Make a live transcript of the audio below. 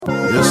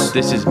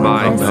This is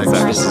my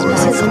comeback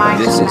story.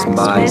 This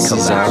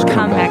is our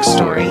comeback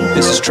story.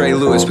 This is Trey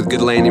Lewis with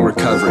Good Landing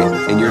Recovery,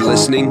 and you're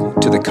listening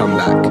to The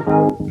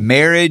Comeback.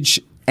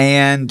 Marriage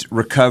and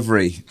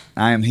recovery.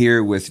 I am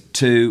here with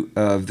two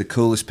of the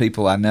coolest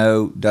people I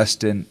know,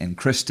 Dustin and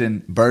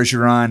Kristen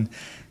Bergeron.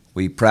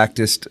 We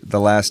practiced the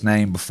last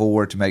name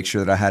before to make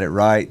sure that I had it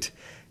right.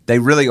 They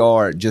really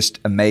are just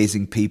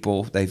amazing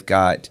people. They've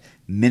got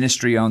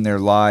ministry on their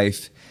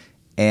life.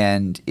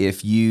 And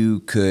if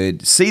you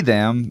could see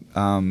them,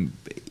 as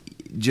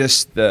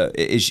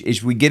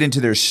we get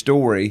into their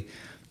story,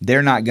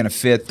 they're not going to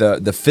fit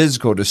the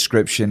physical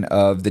description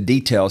of the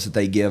details that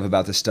they give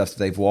about the stuff that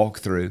they've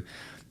walked through.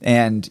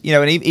 And,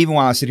 and even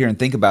while I sit here and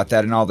think about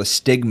that and all the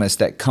stigmas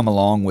that come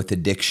along with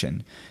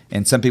addiction,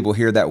 and some people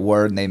hear that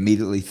word and they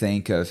immediately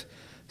think of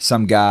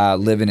some guy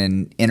living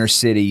in inner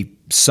city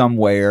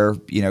somewhere,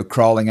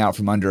 crawling out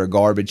from under a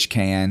garbage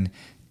can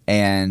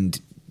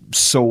and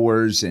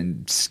sores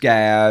and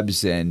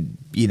scabs and,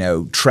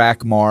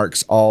 track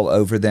marks all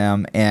over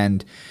them.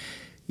 And,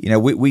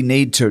 we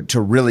need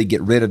to really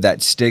get rid of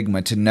that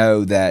stigma, to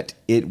know that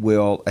it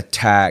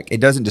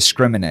doesn't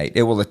discriminate.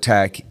 It will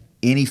attack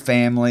any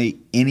family,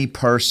 any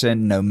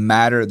person, no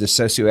matter the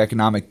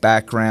socioeconomic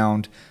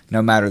background,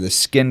 no matter the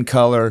skin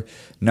color,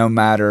 no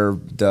matter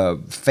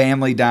the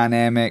family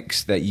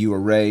dynamics that you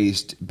were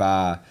raised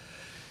by,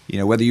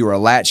 whether you were a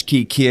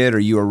latchkey kid or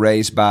you were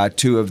raised by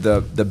two of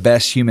the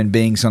best human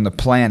beings on the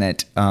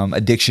planet.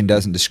 Addiction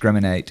doesn't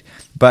discriminate.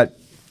 But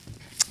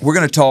we're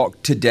going to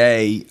talk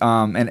today,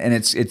 and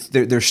it's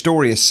their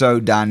story is so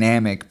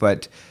dynamic,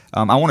 but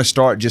I want to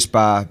start just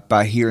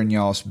by hearing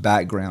y'all's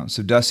background.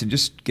 So, Dustin,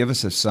 just give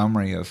us a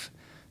summary of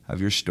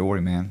your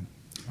story, man.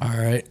 All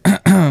right.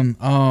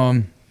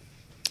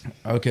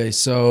 Okay,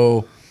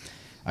 so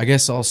I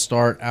guess I'll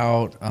start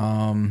out.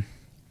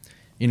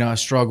 I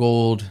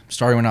struggled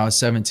starting when I was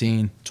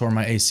 17, tore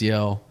my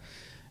ACL.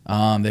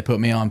 They put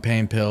me on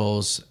pain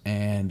pills,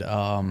 and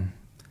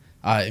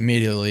I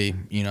immediately,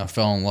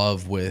 fell in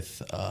love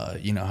with,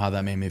 how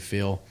that made me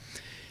feel.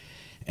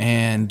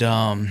 And,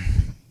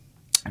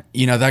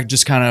 that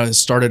just kind of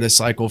started a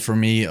cycle for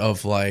me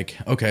of like,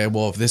 okay,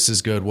 well, if this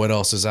is good, what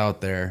else is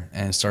out there?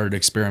 And started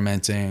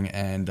experimenting.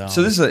 And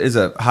so this is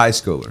a high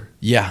schooler.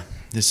 Yeah,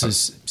 this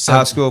is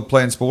high school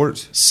playing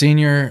sports.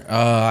 Senior,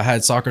 I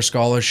had soccer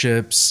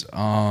scholarships,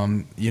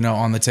 on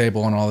the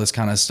table and all this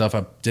kind of stuff.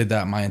 I did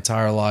that my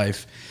entire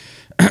life.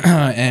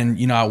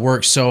 And, I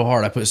worked so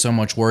hard. I put so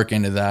much work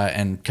into that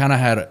and kind of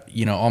had,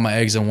 all my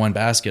eggs in one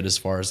basket as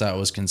far as that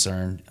was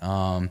concerned.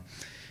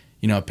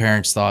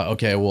 Parents thought,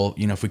 okay, well,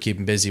 if we keep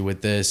him busy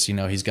with this,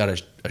 he's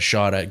got a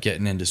shot at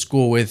getting into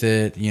school with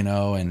it,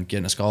 and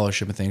getting a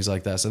scholarship and things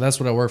like that. So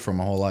that's what I worked for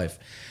my whole life,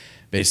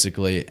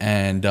 basically.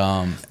 And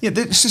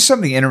this is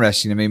something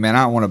interesting to me, man.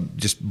 I don't want to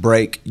just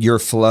break your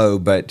flow,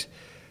 but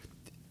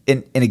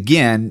and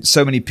again,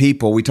 so many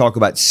people, we talk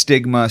about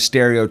stigma,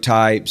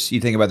 stereotypes. You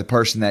think about the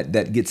person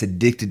that gets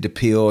addicted to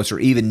pills or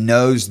even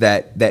knows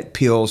that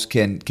pills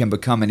can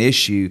become an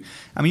issue.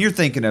 I mean, you're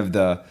thinking of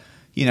the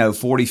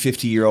 40,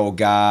 50-year-old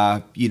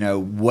guy,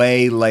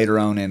 way later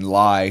on in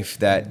life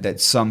that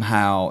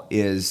somehow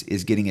is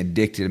getting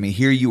addicted. I mean,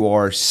 here you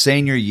are,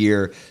 senior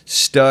year,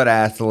 stud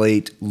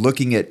athlete,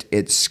 looking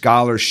at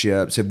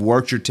scholarships, have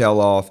worked your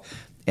tail off,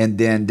 and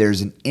then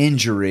there's an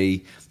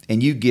injury,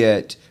 and you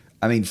get,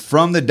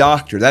 from the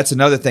doctor. That's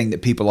another thing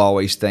that people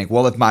always think,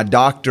 well, if my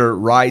doctor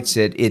writes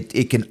it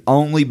can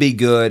only be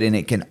good and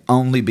it can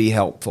only be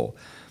helpful.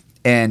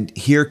 And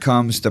here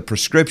comes the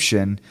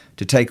prescription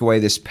to take away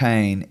this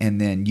pain, and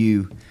then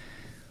you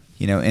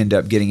end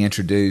up getting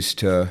introduced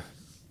to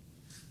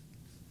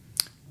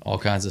all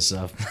kinds of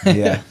stuff.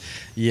 Yeah.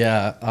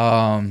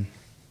 Yeah.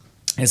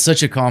 It's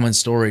such a common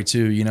story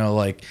too,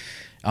 like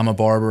I'm a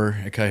barber.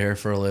 I cut hair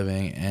for a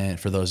living, and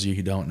for those of you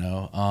who don't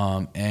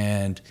know,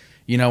 and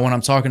when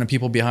I'm talking to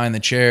people behind the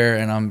chair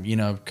and I'm,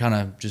 kind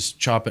of just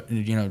chopping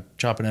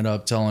it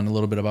up, telling a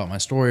little bit about my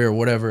story or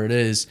whatever it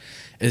is,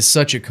 it's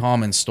such a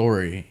common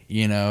story.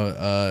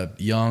 A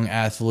young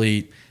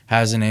athlete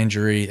has an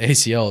injury.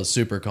 ACL is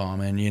super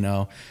common,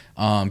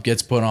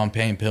 gets put on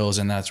pain pills,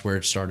 and that's where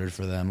it started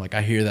for them. Like,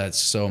 I hear that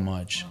so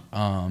much.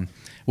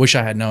 Wish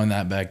I had known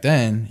that back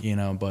then,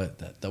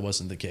 but that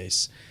wasn't the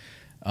case.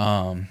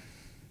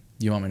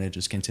 You want me to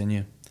just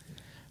continue?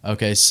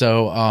 Okay,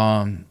 so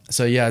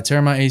yeah, I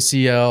tear my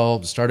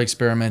ACL, start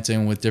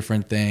experimenting with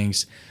different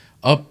things.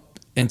 Up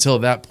until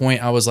that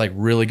point, I was like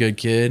really good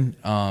kid.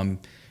 I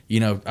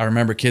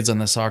remember kids on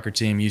the soccer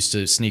team used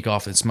to sneak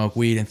off and smoke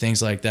weed and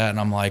things like that, and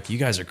I'm like, you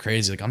guys are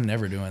crazy. Like, I'm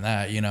never doing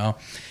that,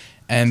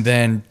 And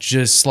then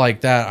just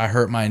like that, I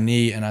hurt my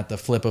knee, and at the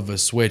flip of a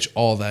switch,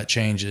 all that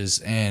changes.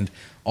 And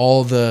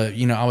all the,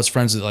 I was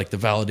friends with like the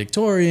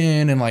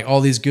valedictorian and like all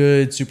these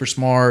good, super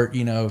smart,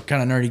 kind of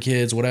nerdy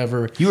kids,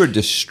 whatever. You are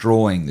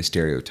destroying the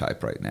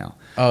stereotype right now.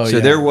 Oh, so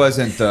yeah. There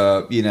wasn't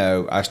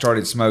the, I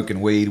started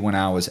smoking weed when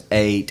I was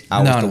 8.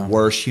 I was the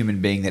worst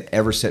human being that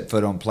ever set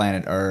foot on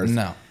planet Earth.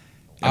 No.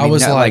 I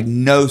was like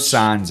no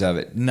signs of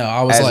it. No,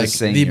 I was like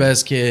the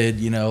best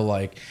kid,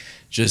 like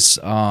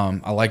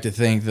I like to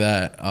think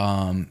that,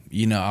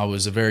 I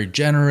was a very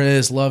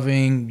generous,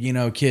 loving,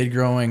 kid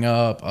growing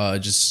up,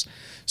 just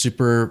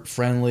super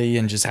friendly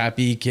and just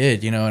happy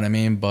kid, you know what I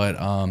mean?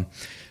 But,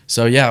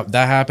 so yeah,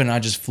 that happened. I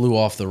just flew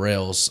off the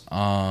rails.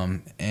 That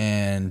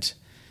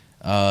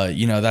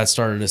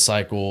started a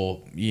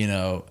cycle,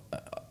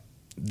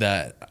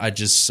 that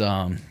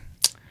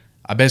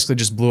I basically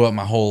just blew up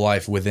my whole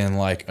life within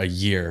like a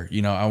year.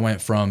 I went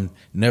from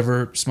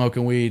never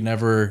smoking weed,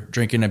 never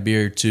drinking a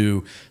beer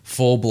to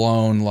full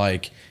blown,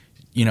 like,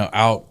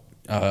 out,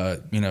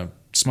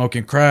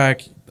 smoking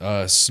crack,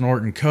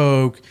 snorting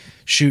coke,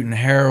 shooting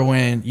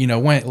heroin,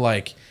 went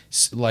like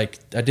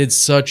I did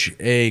such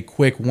a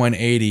quick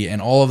 180,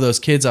 and all of those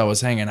kids I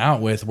was hanging out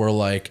with were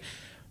like,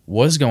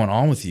 what's going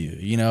on with you?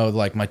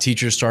 Like my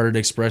teachers started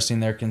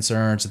expressing their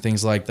concerns and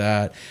things like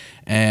that.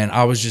 And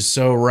I was just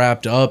so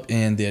wrapped up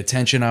in the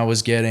attention I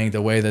was getting,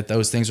 the way that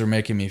those things were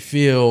making me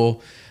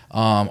feel,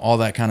 all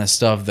that kind of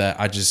stuff, that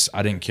I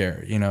didn't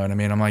care. You know what I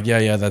mean? I'm like,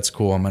 yeah, that's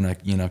cool. I'm going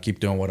to, keep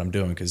doing what I'm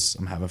doing because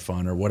I'm having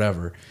fun or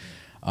whatever.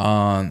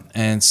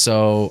 And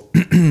so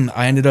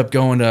I ended up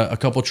going to a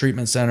couple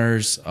treatment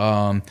centers,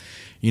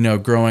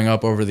 growing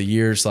up over the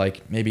years,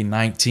 like maybe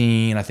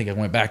 19. I think I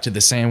went back to the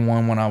same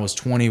one when I was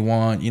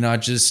 21. I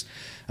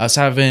was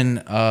having,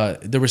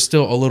 there was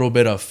still a little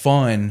bit of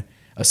fun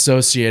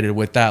associated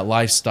with that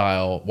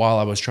lifestyle while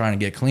I was trying to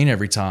get clean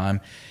every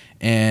time.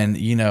 And,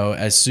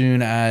 as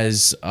soon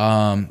as,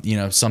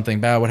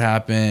 something bad would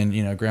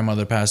happen,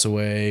 grandmother passed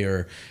away,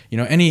 or,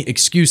 any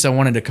excuse I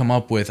wanted to come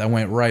up with, I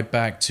went right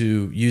back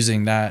to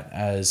using that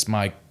as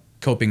my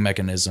coping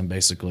mechanism,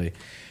 basically.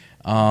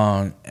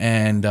 So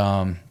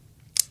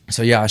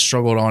yeah, I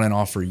struggled on and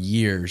off for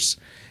years,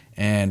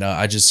 and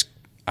I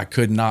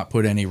could not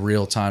put any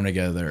real time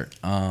together.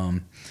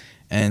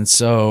 And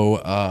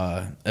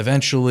so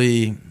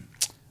eventually,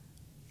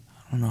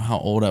 I don't know how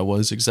old I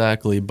was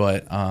exactly,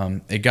 but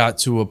it got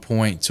to a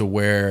point to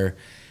where,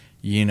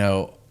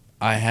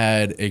 I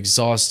had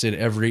exhausted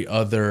every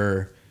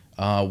other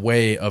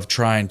way of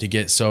trying to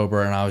get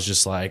sober, and I was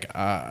just like,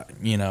 I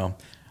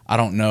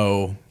don't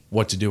know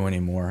what to do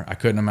anymore. I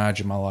couldn't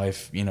imagine my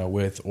life,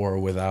 with or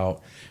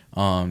without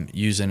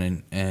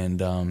using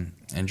and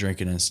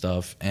drinking and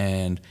stuff.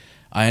 And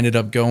I ended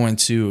up going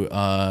to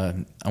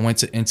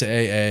into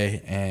AA,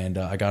 and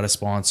I got a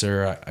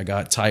sponsor. I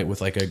got tight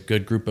with like a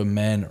good group of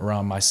men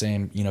around my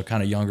same,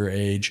 kind of younger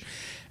age,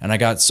 and I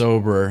got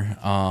sober.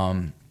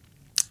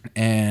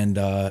 And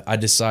I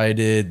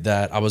decided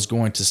that I was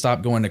going to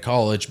stop going to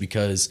college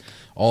because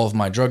all of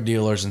my drug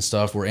dealers and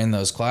stuff were in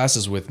those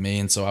classes with me.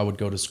 And so I would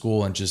go to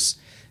school and just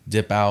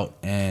dip out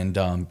and,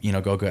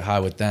 go get high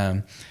with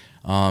them.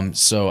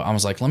 So I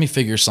was like, let me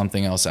figure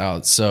something else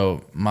out.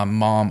 So my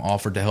mom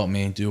offered to help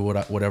me do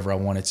whatever I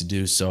wanted to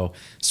do. So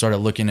started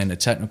looking into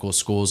technical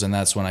schools, and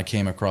that's when I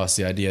came across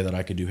the idea that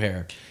I could do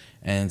hair.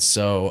 And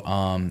so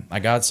I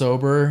got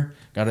sober,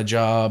 got a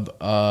job,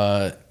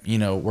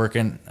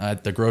 working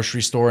at the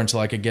grocery store until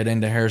I could get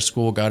into hair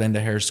school, got into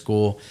hair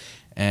school,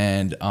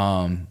 and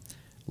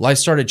life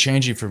started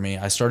changing for me.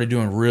 I started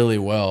doing really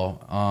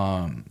well.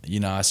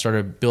 I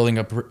started building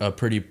up a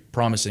pretty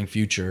promising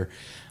future.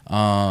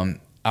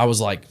 I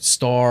was like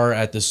star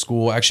at the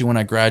school. Actually, when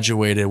I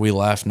graduated, we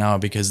laugh now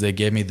because they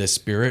gave me the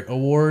Spirit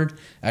Award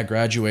at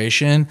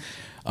graduation,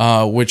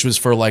 which was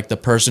for like the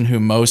person who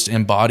most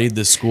embodied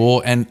the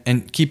school.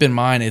 And keep in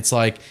mind, it's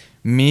like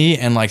me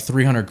and like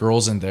 300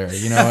 girls in there.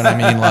 You know what I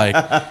mean? Like,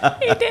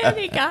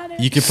 he got it.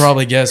 You could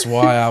probably guess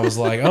why I was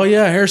like, oh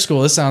yeah, hair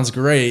school, this sounds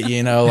great.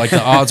 Like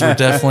the odds were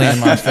definitely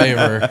in my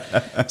favor.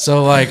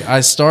 So like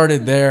I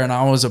started there, and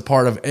I was a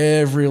part of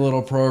every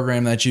little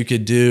program that you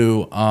could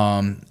do.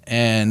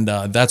 And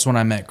that's when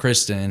I met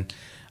Kristen.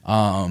 It's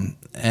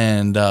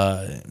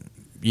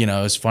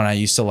fun. I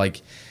used to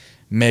like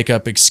make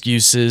up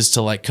excuses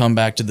to like come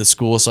back to the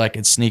school so I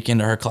could sneak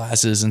into her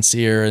classes and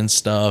see her and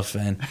stuff.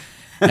 And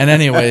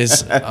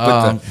anyways, Put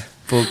the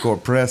full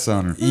court press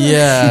on her.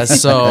 Yeah.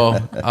 So,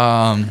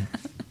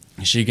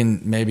 she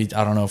can maybe,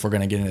 I don't know if we're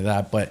going to get into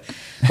that, but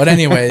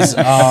anyways,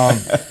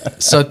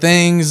 so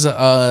things, we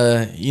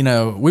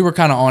were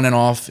kind of on and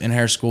off in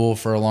hair school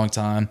for a long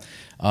time.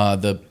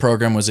 The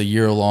program was a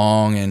year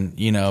long, and,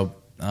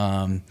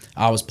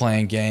 I was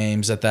playing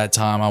games at that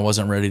time. I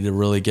wasn't ready to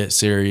really get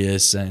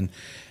serious. And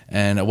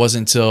it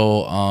wasn't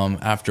until,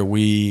 after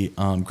we,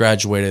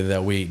 graduated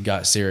that we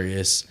got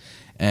serious.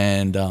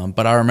 And,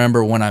 but I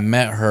remember when I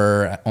met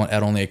her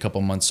at only a couple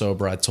months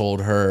sober, I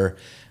told her,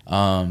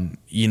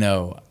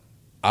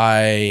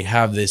 I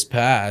have this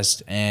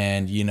past,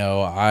 and,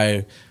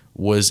 I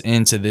was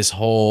into this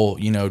whole,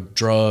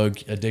 drug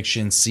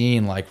addiction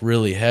scene, like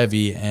really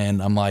heavy.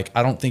 And I'm like,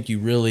 I don't think you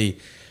really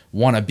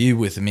want to be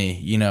with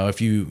me. If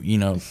you,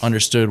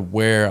 understood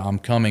where I'm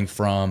coming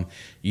from,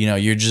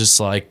 you're just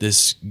like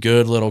this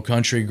good little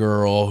country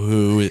girl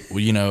who,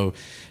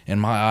 in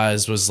my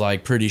eyes was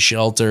like pretty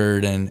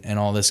sheltered and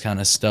all this kind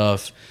of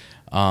stuff.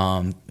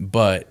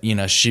 But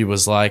she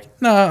was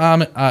like, no,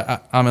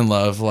 I'm in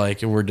love.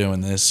 Like, we're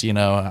doing this,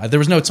 there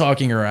was no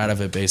talking her out of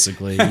it,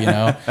 basically,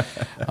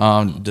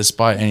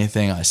 despite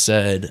anything I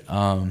said.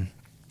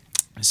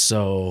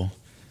 So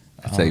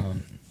That's a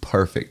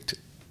perfect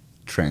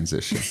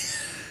transition.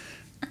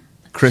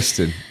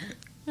 Kristen.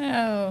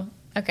 Oh,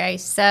 okay.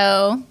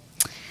 So,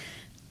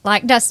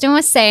 like Dustin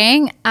was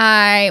saying,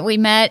 we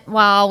met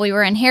while we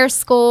were in hair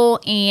school,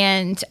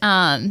 and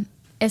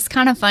it's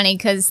kind of funny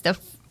because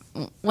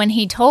when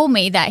he told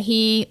me that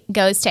he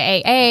goes to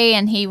AA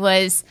and he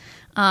was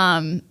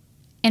in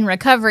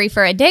recovery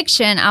for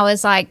addiction, I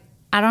was like,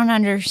 I don't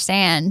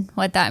understand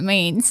what that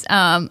means.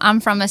 I'm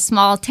from a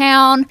small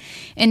town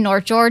in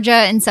North Georgia,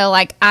 and so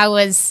like I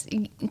was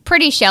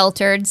pretty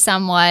sheltered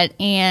somewhat,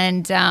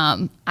 and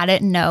I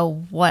didn't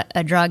know what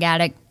a drug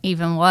addict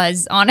even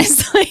was,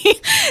 honestly.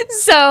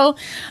 So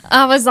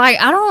I was like,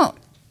 I don't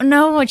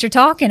know what you're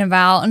talking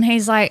about. And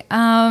he's like,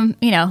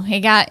 he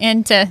got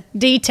into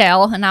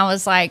detail, and I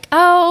was like,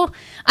 oh,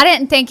 I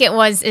didn't think it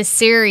was as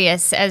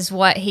serious as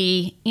what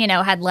he,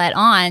 had let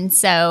on.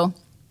 So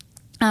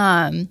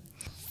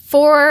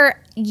 4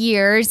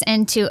 years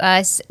into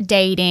us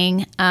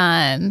dating,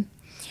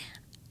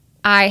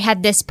 I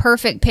had this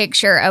perfect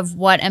picture of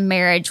what a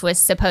marriage was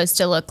supposed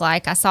to look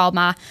like. I saw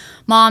my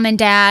mom and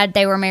dad.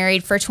 They were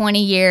married for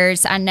 20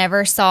 years. I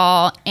never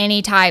saw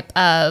any type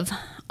of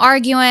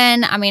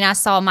arguing. I mean, I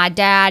saw my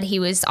dad. He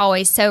was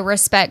always so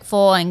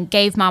respectful and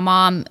gave my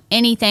mom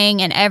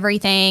anything and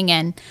everything.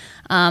 And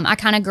I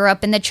kind of grew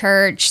up in the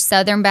church,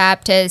 Southern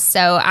Baptist.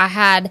 So I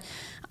had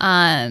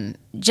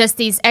just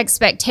these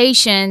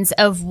expectations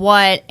of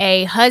what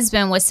a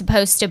husband was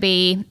supposed to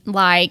be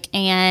like,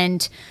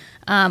 and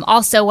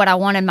also what I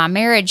wanted my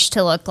marriage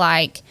to look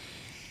like.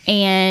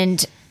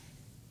 And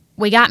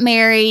we got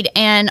married,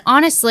 and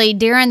honestly,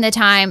 during the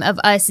time of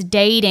us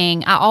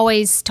dating, I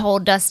always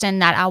told Dustin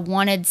that I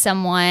wanted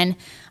someone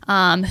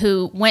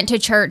who went to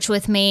church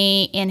with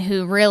me and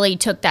who really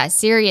took that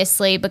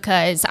seriously,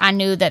 because I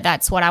knew that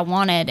that's what I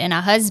wanted in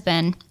a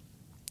husband.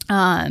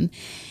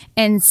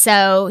 And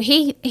so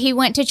he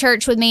went to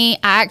church with me.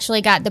 I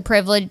actually got the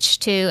privilege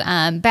to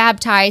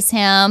baptize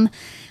him.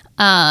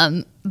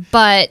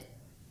 But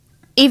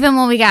even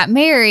when we got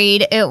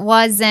married, it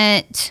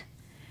wasn't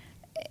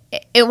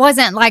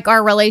like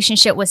our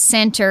relationship was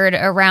centered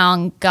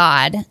around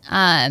God.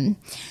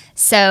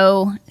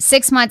 So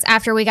 6 months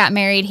after we got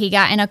married, he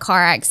got in a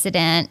car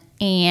accident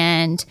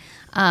and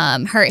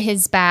hurt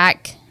his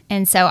back.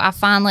 And so I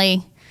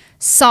finally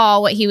saw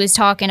what he was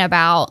talking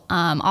about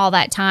all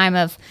that time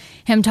of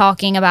him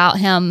talking about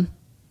him,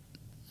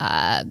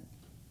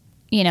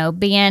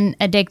 being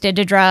addicted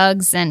to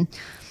drugs. And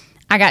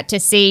I got to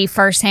see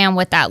firsthand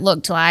what that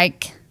looked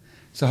like.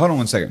 So hold on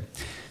one second.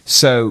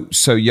 So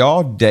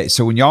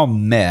when y'all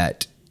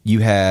met, you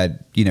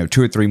had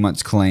 2 or 3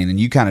 months clean, and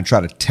you kind of try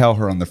to tell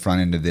her on the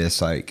front end of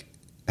this, like,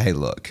 hey,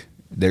 look,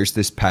 there's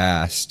this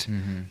past.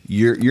 Mm-hmm.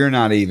 You're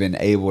not even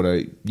able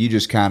to. You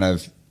just kind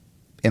of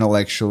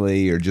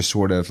intellectually or just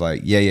sort of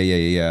like yeah.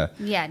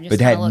 Yeah, just but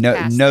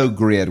had no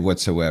grid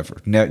whatsoever.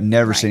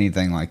 Never seen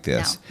anything like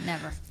this. No,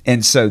 never.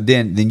 And so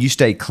then you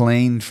stay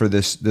clean for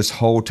this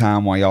whole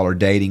time while y'all are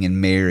dating and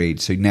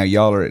married. So now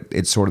y'all are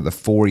it's sort of the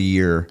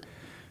 4-year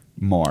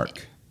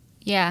mark.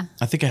 Yeah.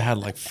 I think I had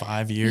like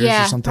 5 years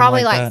or something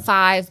probably like like that.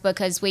 5,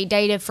 because we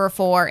dated for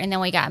 4 and then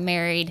we got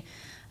married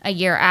a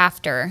year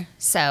after.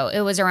 So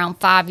it was around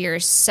 5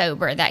 years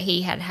sober that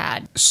he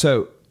had.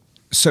 So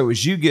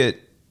as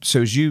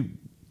you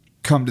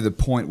come to the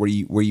point where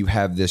you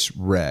have this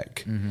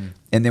wreck, mm-hmm.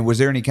 and then was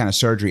there any kind of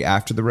surgery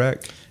after the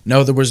wreck?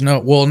 No, there was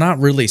not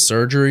really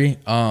surgery.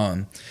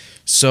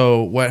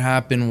 So what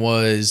happened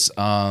was,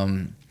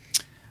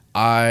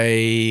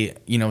 I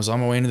was on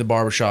my way into the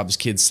barbershop. This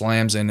kid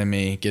slams into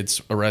me,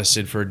 gets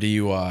arrested for a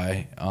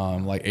DUI,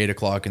 like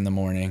 8:00 in the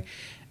morning.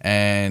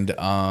 And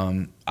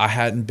I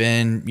hadn't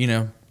been,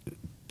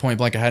 point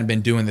blank, I hadn't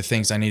been doing the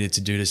things I needed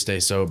to do to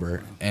stay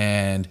sober.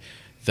 And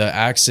the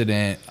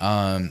accident,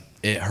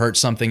 it hurt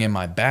something in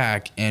my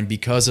back. And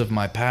because of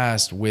my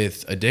past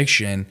with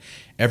addiction,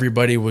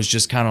 everybody was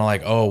just kind of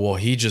like, oh, well,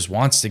 he just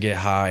wants to get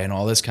high and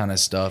all this kind of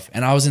stuff.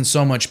 And I was in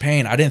so much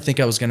pain, I didn't think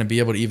I was going to be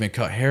able to even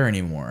cut hair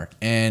anymore.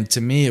 And to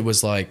me, it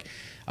was like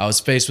I was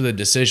faced with a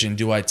decision.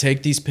 Do I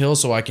take these pills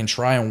so I can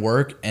try and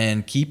work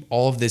and keep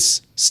all of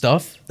this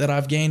stuff that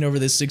I've gained over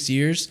this 6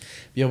 years,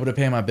 be able to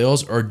pay my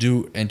bills, or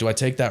do I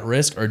take that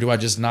risk, or do I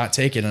just not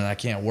take it and I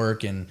can't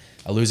work and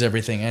I lose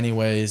everything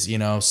anyways,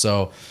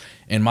 So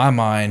in my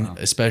mind,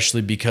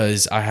 especially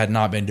because I had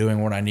not been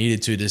doing what I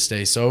needed to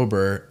stay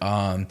sober,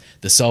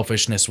 the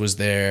selfishness was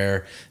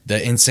there.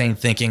 The insane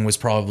thinking was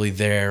probably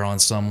there on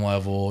some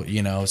level,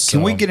 So.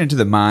 Can we get into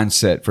the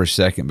mindset for a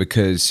second?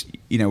 Because,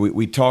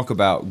 we talk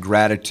about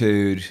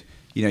gratitude.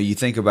 You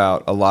think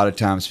about a lot of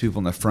times people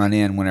in the front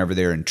end, whenever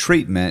they're in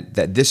treatment,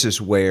 that this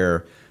is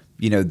where,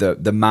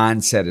 the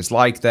mindset is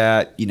like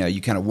that.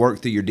 You kind of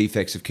work through your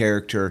defects of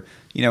character,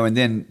 and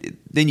then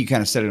you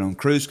kind of set it on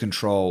cruise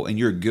control and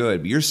you're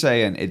good. But you're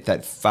saying at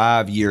that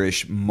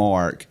 5-year-ish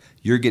mark,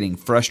 you're getting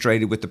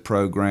frustrated with the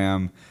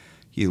program.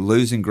 you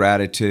losing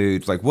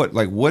gratitude. Like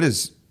what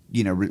is,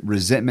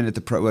 resentment at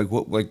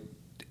the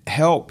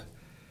help.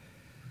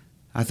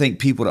 I think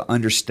people to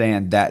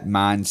understand that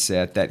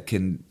mindset that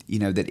can,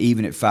 that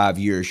even at 5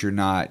 years, you're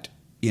not,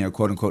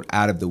 quote unquote,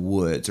 out of the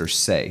woods or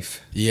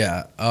safe.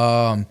 Yeah.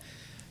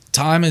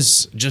 Time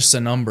is just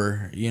a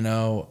number,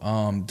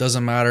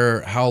 doesn't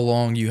matter how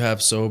long you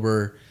have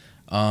sober.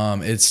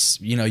 It's,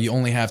 you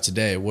only have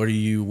today. What are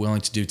you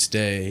willing to do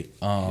today,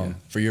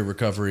 for your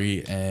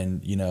recovery?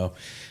 And,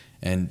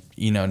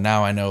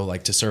 now I know,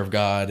 like, to serve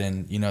God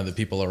and, the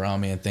people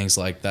around me and things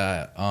like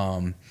that.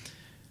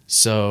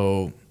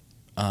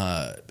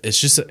 It's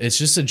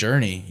just a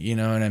journey, you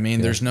know what I mean?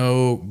 Yeah. There's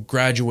no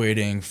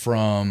graduating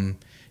from,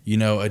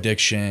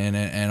 addiction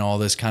and all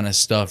this kind of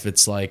stuff.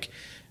 It's like,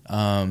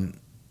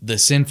 the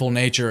sinful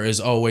nature is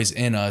always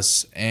in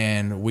us,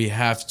 and we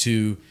have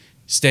to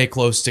stay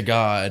close to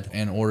God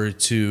in order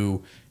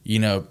to,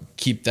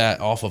 keep that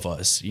off of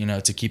us,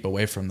 to keep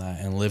away from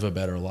that and live a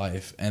better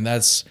life. And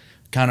that's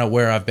kind of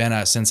where I've been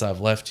at since I've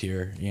left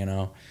here,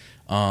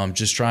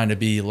 just trying to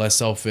be less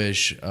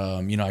selfish.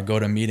 I go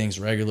to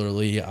meetings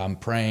regularly. I'm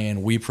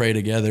praying. We pray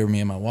together, me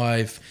and my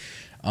wife.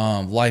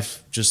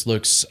 Life just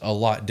looks a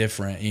lot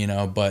different,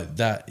 but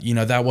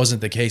that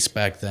wasn't the case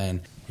back then.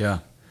 Yeah.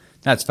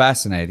 That's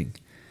fascinating.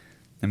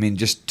 I mean,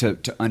 just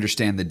to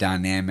understand the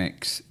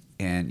dynamics,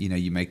 and,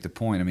 you make the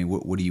point. I mean,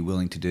 what are you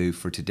willing to do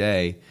for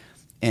today?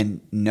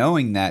 And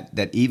knowing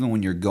that even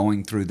when you're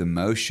going through the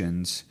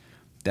motions,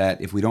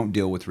 that if we don't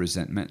deal with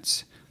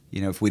resentments,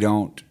 if we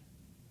don't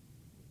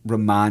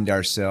remind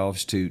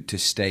ourselves to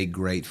stay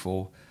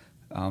grateful,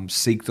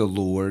 seek the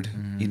Lord,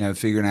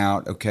 figuring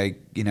out, okay,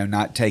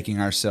 not taking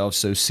ourselves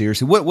so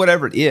seriously,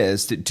 whatever it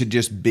is, to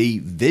just be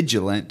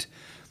vigilant,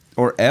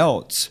 or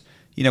else,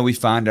 we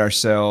find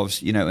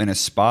ourselves, in a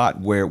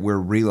spot where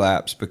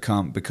relapse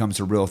becomes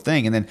a real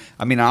thing. And then,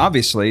 I mean,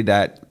 obviously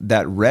that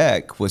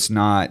wreck was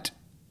not,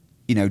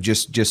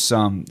 just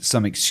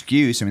some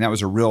excuse. I mean, that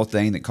was a real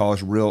thing that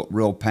caused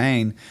real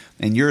pain.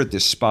 And you're at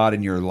this spot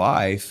in your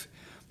life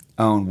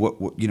on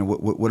what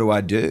do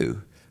I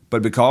do?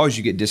 But because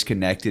you get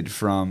disconnected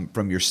from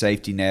your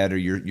safety net or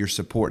your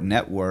support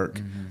network,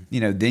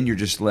 then you're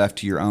just left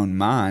to your own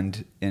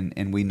mind,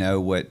 and we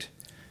know where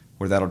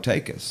that'll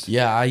take us.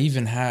 Yeah, I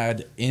even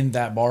had in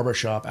that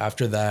barbershop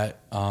after that,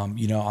 I'm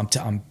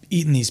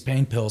eating these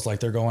pain pills like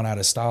they're going out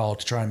of style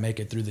to try and make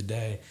it through the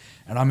day.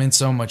 And I'm in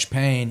so much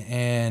pain.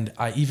 And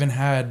I even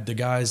had the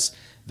guys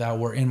that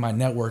were in my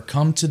network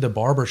come to the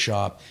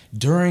barbershop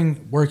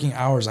during working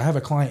hours. I have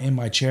a client in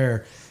my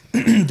chair.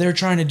 They're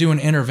trying to do an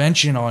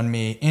intervention on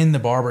me in the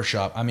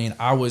barbershop. I mean,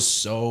 I was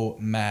so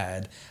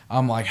mad.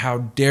 I'm like, how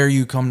dare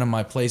you come to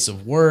my place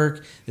of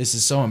work? This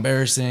is so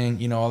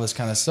embarrassing, all this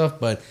kind of stuff.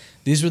 But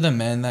these were the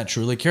men that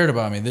truly cared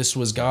about me. This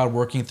was God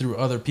working through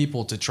other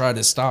people to try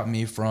to stop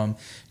me from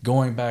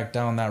going back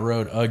down that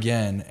road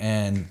again.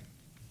 And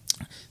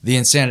the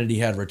insanity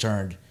had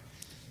returned.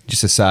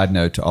 Just a side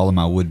note to all of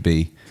my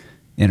would-be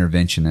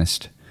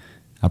interventionists,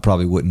 I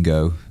probably wouldn't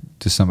go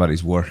to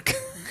somebody's work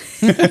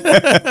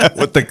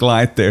with the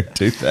client there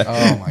do that.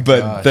 Oh my but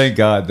gosh. Thank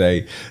God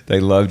they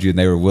loved you and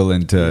they were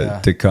willing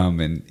to come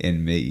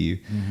and meet you.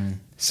 Mm-hmm.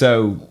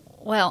 So,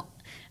 well,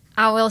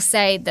 I will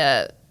say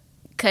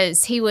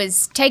because he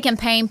was taking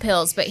pain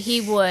pills, but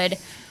he would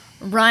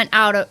run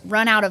out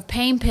of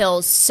pain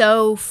pills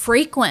so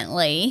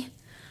frequently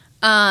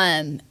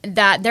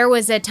that there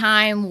was a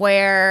time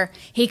where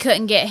he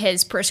couldn't get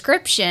his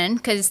prescription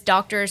because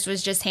doctors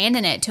was just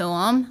handing it to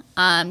him.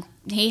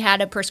 He had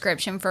a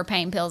prescription for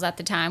pain pills at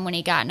the time when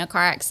he got in a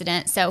car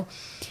accident. So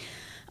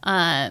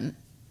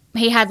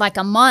he had like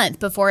a month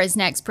before his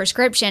next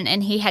prescription,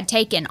 and he had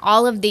taken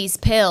all of these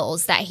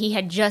pills that he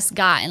had just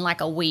got in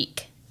like a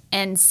week.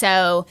 And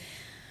so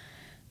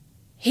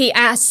he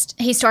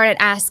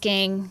started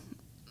asking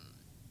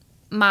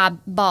my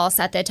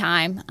boss at the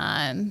time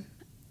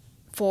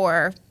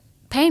for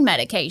pain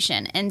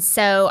medication. And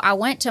so I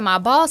went to my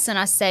boss and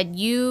I said,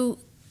 you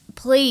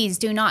please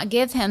do not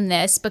give him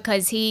this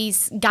because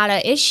he's got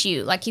an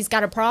issue, like he's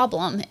got a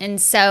problem.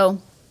 And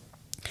so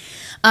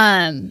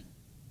I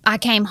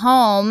came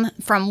home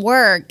from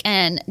work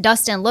and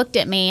Dustin looked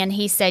at me and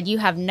he said, you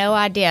have no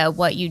idea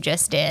what you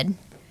just did.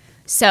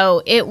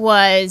 So it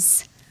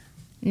was,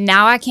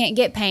 now I can't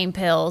get pain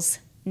pills.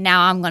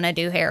 Now I'm going to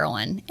do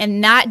heroin.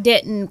 And that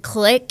didn't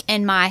click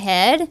in my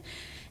head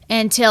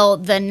until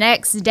the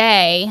next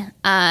day.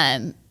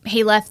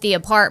 He left the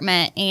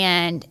apartment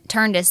and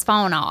turned his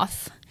phone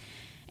off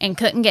and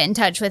couldn't get in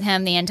touch with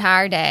him the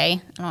entire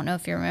day. I don't know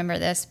if you remember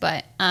this,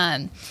 but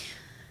and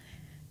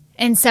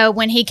so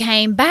when he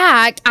came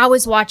back, I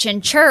was watching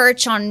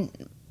church on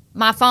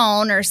my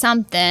phone or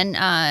something.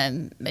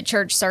 A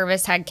church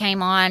service had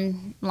came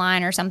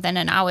online or something,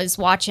 and I was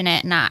watching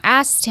it, and I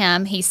asked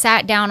him. He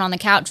sat down on the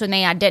couch with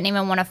me. I didn't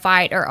even want to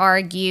fight or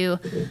argue,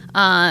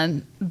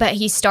 but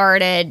he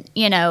started,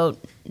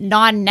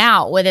 nodding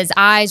out with his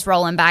eyes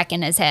rolling back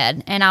in his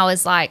head. And I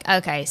was like,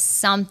 okay,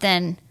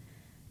 something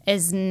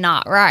is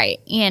not right,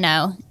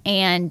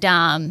 And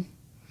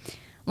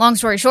long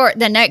story short,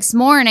 the next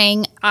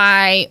morning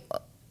I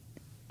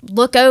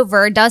look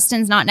over.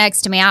 Dustin's not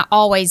next to me. I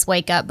always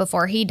wake up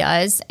before he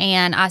does.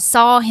 And I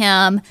saw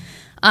him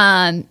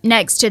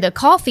next to the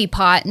coffee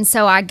pot. And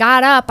so I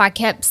got up. I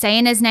kept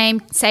saying his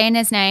name.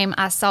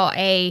 I saw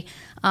a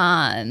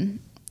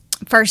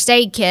first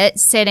aid kit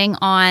sitting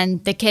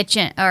on the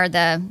kitchen or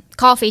the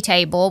coffee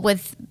table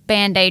with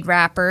Band-Aid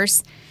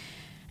wrappers.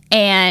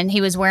 And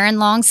he was wearing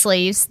long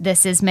sleeves.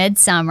 This is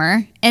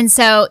midsummer. And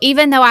so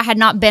even though I had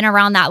not been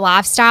around that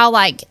lifestyle,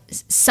 like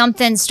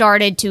something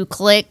started to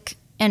click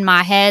in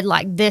my head,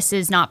 like this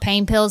is not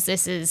pain pills.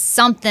 This is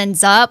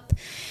something's up.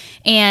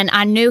 And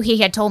I knew he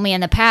had told me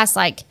in the past,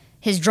 like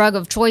his drug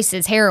of choice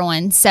is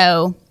heroin.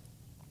 So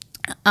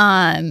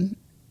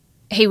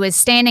he was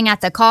standing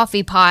at the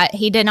coffee pot.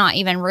 He did not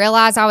even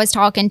realize I was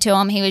talking to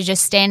him. He was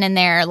just standing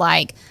there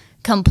like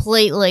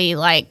completely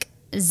like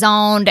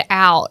zoned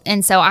out.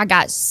 And so I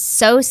got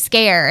so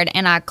scared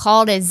and I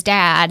called his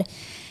dad,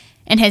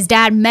 and his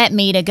dad met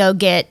me to go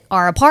get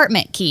our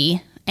apartment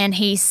key. And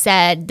he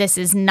said, this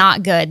is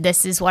not good.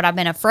 This is what I've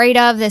been afraid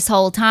of this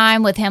whole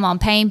time with him on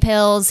pain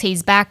pills.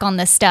 He's back on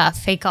the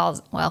stuff. He calls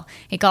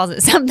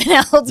it something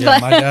else. Yeah,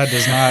 but my dad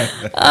does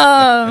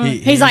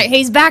not.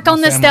 He's back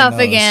on the stuff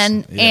knows.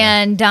 again. Yeah.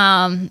 And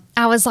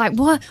I was like,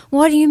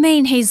 what do you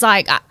mean? He's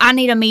like, I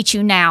need to meet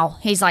you now.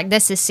 He's like,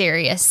 this is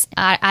serious.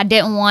 I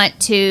didn't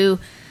want to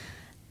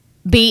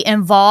be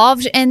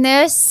involved in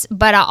this,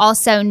 but I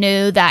also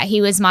knew that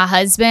he was my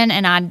husband,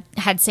 and I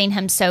had seen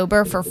him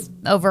sober for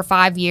over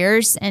 5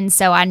 years, and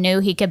so I knew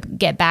he could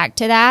get back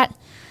to that.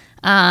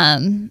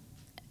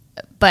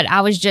 But I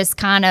was just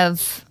kind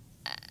of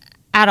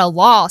at a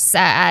loss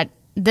at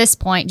this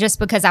point, just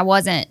because I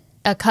wasn't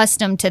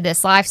accustomed to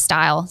this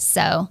lifestyle.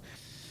 So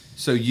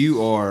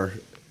you are,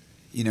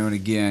 and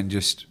again,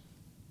 just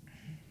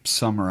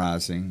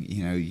summarizing,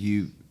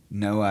 you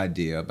no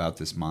idea about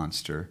this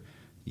monster.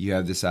 You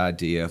have this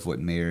idea of what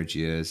marriage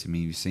is. I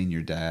mean, you've seen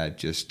your dad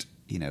just,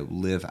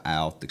 live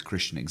out the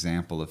Christian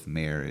example of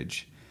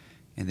marriage.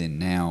 And then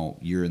now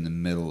you're in the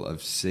middle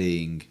of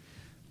seeing,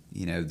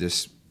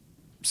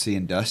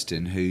 seeing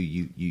Dustin, who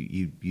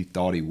you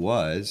thought he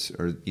was,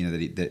 or,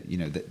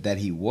 that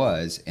he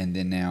was, and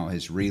then now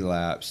has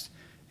relapsed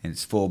and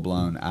it's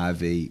full-blown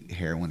IV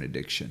heroin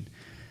addiction.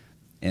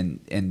 And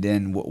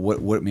then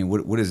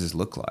what does this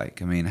look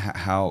like? I mean,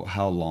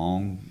 how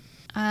long?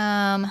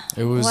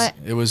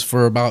 It was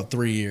for about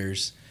 3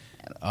 years,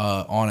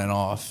 on and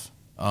off,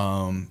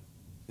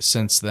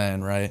 since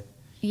then, right?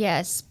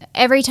 Yes.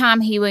 Every time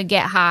he would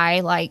get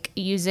high, like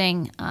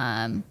using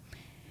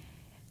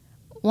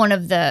one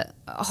of the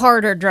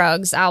harder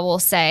drugs, I will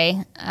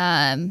say,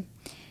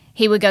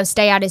 he would go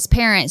stay at his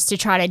parents to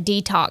try to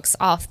detox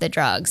off the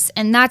drugs.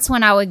 And that's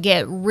when I would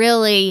get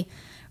really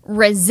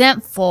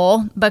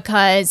resentful,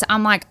 because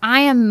I'm like,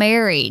 I am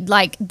married.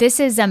 Like, this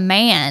is a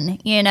man,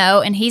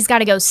 and he's got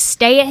to go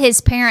stay at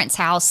his parents'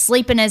 house,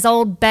 sleep in his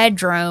old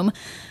bedroom,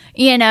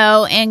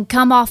 and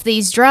come off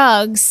these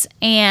drugs.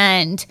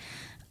 And,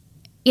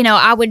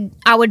 I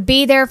would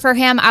be there for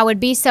him. I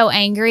would be so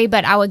angry,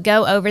 but I would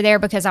go over there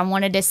because I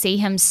wanted to see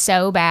him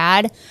so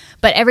bad.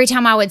 But every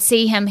time I would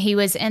see him, he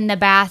was in the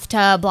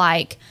bathtub,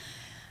 like,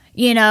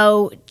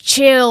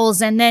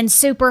 chills and then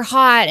super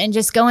hot and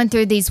just going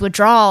through these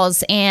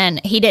withdrawals.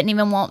 And he didn't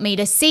even want me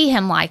to see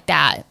him like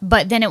that.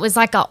 But then it was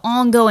like an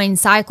ongoing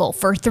cycle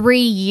for 3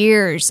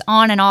 years,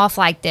 on and off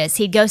like this.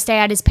 He'd go stay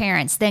at his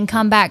parents, then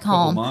come back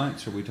home. Couple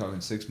months? Are we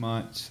talking 6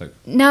 months?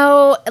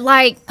 No,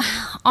 like,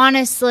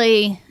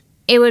 honestly,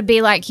 it would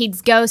be like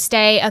he'd go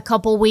stay a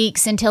couple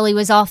weeks until he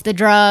was off the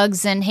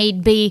drugs, and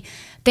he'd be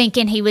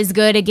thinking he was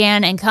good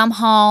again and come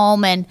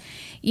home and,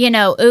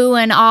 ooh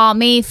and ah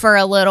me for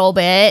a little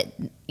bit,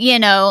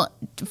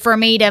 for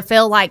me to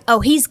feel like,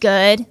 oh, he's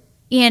good,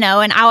 and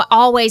I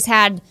always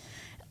had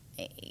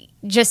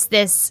just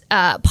this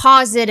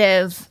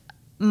positive,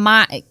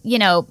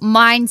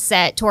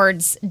 mindset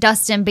towards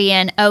Dustin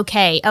being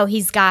okay. Oh,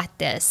 he's got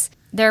this.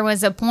 There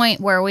was a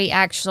point where we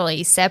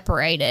actually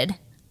separated.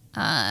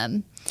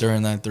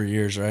 During that 3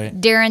 years, right?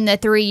 During the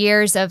 3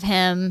 years of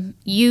him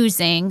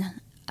using,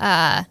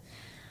 there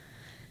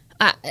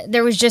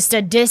was just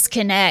a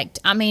disconnect.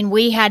 I mean,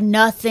 we had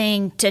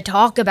nothing to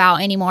talk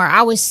about anymore.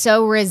 I was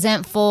so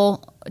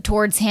resentful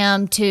towards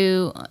him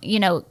to,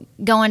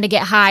 going to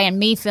get high, and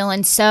me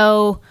feeling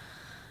so,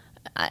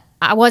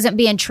 I wasn't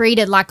being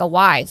treated like a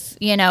wife.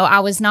 I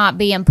was not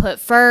being put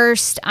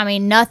first. I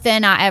mean,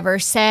 nothing I ever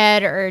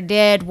said or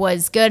did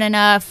was good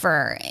enough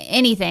for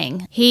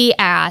anything. He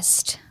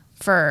asked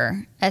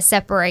for a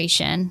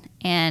separation,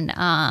 and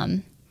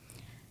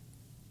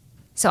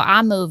so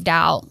I moved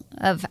out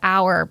of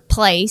our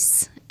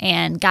place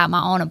and got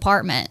my own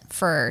apartment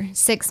for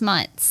 6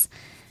 months.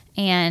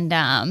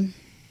 And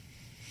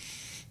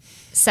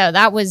so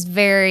that was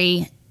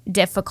very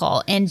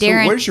difficult. And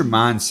Darren, so where's your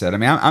mindset? I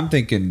mean, I'm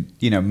thinking,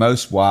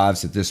 most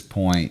wives at this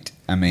point,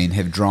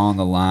 have drawn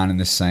the line in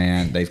the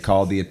sand. They've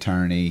called the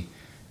attorney.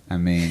 I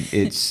mean,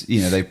 it's,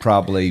 they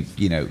probably,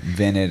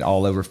 vented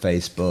all over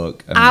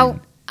Facebook.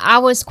 I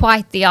was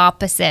quite the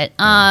opposite.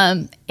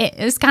 It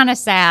was kind of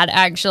sad,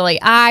 actually.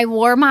 I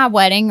wore my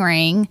wedding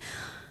ring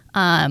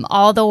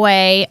all the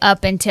way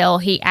up until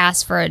he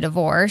asked for a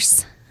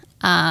divorce.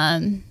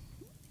 And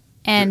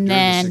During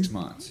then the 6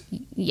 months.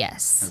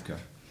 yes. Okay.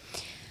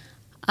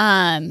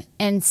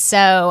 And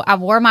so I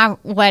wore my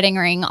wedding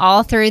ring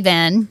all through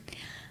then.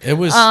 It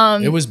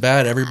was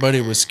bad.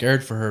 Everybody was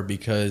scared for her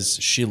because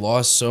she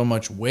lost so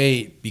much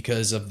weight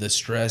because of the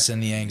stress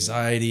and the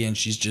anxiety, and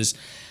she's just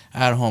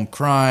at home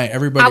crying.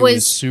 Everybody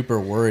was super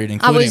worried,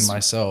 including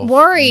myself.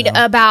 Worried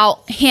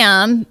about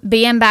him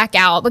being back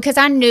out because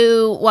I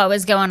knew what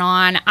was going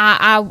on.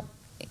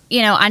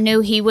 I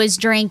knew he was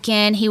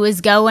drinking. He was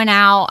going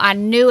out. I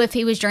knew if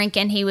he was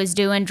drinking, he was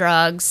doing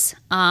drugs.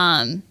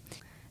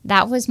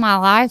 That was my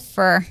life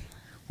for.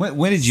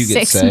 When did you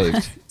get 6 saved?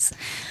 months.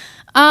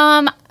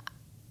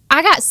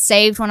 I got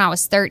saved when I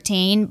was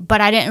 13, but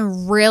I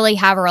didn't really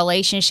have a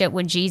relationship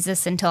with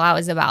Jesus until I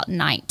was about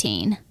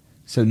 19.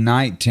 So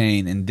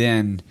 19, and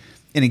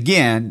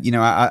again,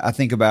 I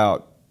think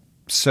about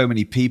so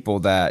many people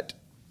that,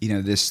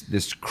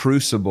 this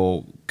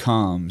crucible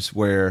comes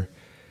where,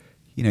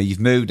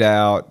 you've moved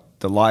out,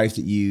 the life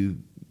that you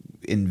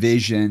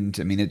envisioned,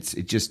 it's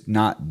just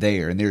not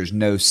there, and there's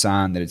no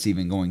sign that it's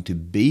even going to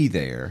be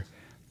there.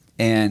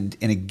 And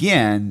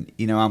again,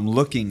 I'm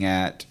looking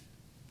at,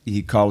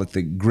 you call it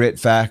the grit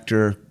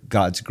factor,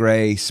 God's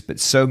grace, but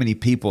so many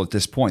people at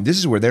this point, this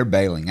is where they're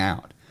bailing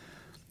out.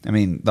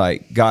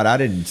 God, I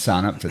didn't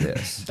sign up for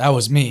this. That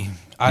was me.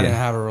 I didn't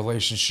have a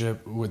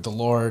relationship with the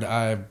Lord.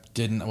 I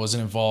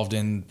wasn't involved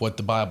in what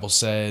the Bible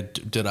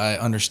said. Did I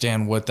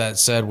understand what that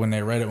said when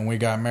they read it when we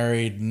got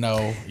married?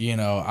 No.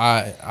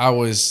 I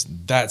was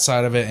that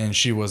side of it, and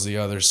she was the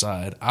other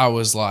side. I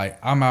was like,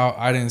 I'm out.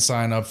 I didn't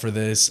sign up for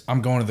this.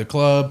 I'm going to the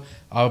club.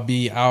 I'll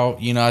be out.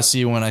 I see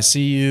you when I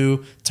see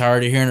you.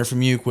 Tired of hearing it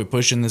from you. Quit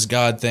pushing this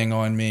God thing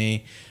on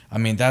me.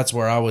 That's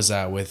where I was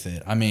at with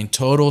it.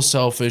 Total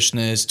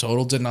selfishness,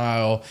 total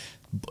denial.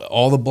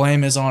 All the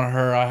blame is on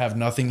her. I have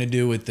nothing to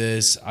do with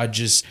this.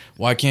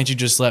 Why can't you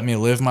just let me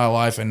live my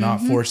life and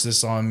not force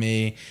this on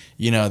me?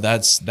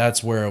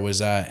 That's where it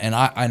was at. And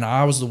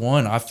I was the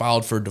one. I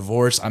filed for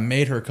divorce. I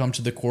made her come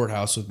to the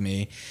courthouse with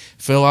me,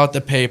 fill out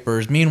the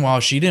papers.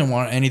 Meanwhile, she didn't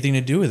want anything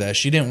to do with that.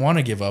 She didn't want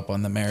to give up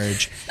on the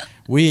marriage.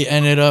 We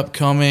ended up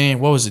coming,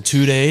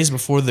 2 days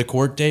before the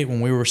court date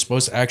when we were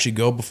supposed to actually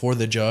go before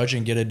the judge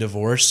and get a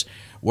divorce,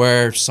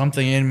 where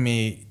something in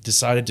me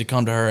decided to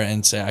come to her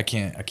and say, I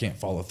can't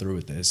follow through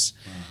with this.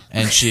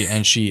 And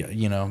she,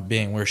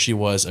 being where she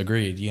was,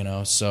 agreed,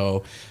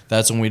 So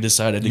that's when we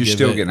decided to give it. You're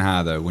still getting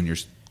high though when you're.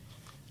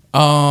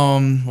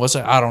 What's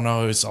that? I don't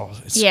know.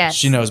 Yes.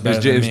 She knows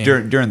better than me. It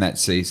was during that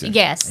season.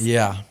 Yes.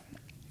 Yeah.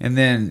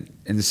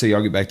 And so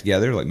y'all get back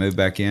together, like move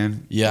back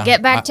in? Yeah.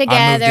 Get back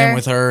together. I moved in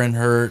with her in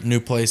her new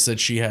place that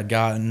she had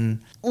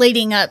gotten.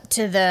 Leading up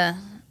to the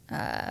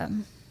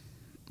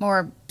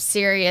more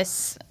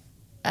serious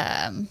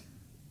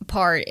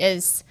part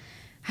is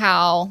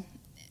how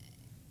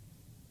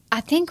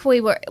I think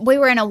we were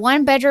in a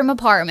 1-bedroom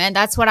apartment.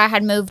 That's what I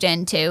had moved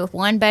into.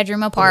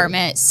 1-bedroom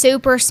apartment,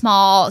 super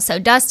small. So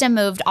Dustin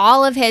moved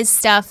all of his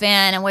stuff in,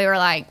 and we were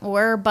like,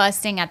 we're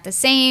busting at the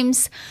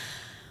seams.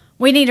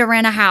 We need to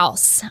rent a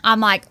house.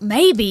 I'm like,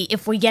 maybe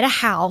if we get a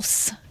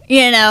house,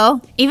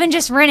 even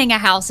just renting a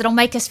house, it'll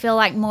make us feel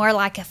like more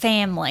like a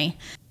family.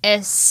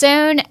 As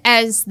soon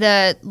as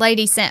the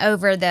lady sent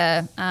over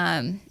the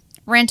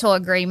rental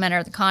agreement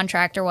or the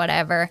contract or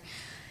whatever,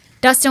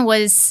 Dustin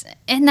was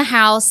in the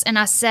house and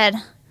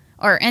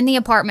in the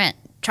apartment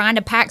trying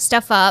to pack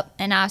stuff up,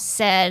 and I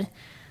said,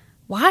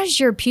 why is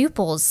your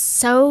pupils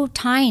so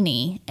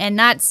tiny? And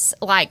that's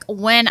like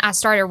when I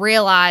started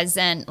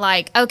realizing,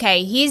 like,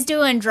 okay, he's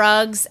doing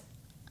drugs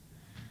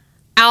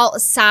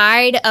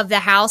outside of the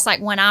house, like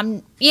when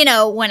I'm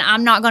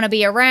not going to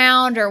be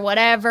around or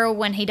whatever,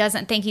 when he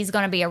doesn't think he's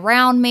going to be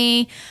around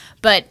me.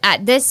 But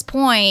at this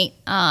point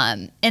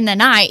in the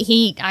night,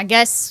 he, I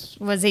guess,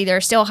 was either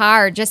still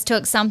high or just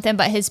took something,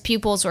 but his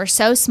pupils were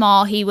so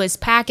small, he was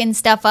packing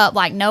stuff up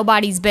like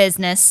nobody's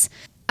business.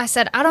 I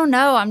said, I don't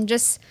know, I'm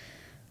just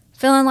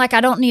feeling like I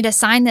don't need to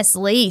sign this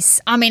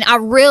lease. I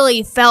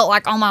really felt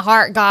like on my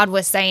heart, God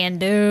was saying,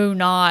 do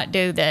not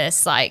do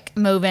this, like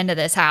move into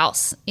this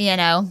house, And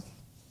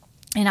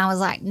I was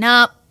like,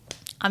 nope,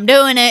 I'm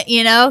doing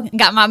it,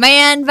 got my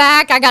man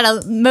back. I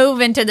got to move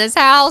into this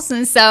house.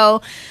 And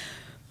so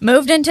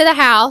moved into the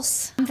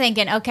house. I'm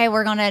thinking, okay,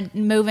 we're going to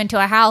move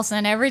into a house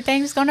and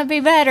everything's going to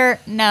be better.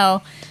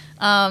 No,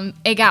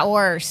 it got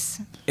worse.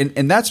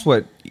 And that's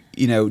what,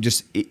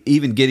 just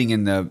even getting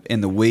in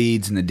the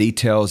weeds and the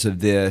details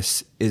of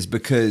this is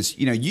because,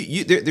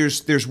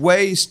 there's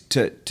ways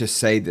to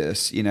say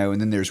this, and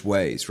then there's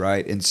ways,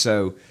 right? And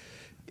so,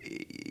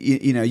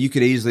 you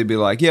could easily be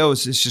like,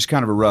 it's just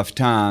kind of a rough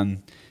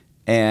time.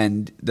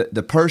 And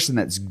the person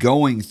that's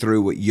going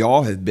through what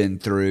y'all have been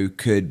through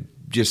could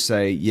just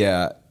say,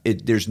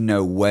 there's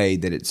no way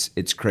that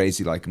it's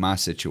crazy like my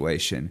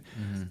situation.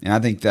 Mm-hmm. And I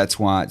think that's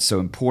why it's so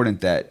important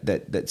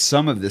that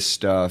some of this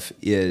stuff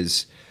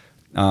is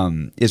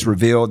is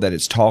revealed, that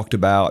it's talked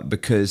about,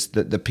 because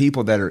the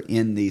people that are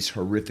in these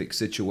horrific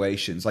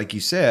situations, like you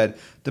said,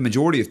 the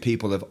majority of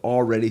people have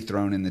already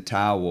thrown in the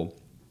towel.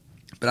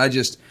 But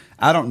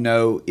I don't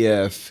know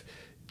if,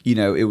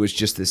 it was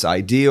just this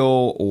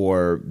ideal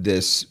or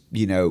this,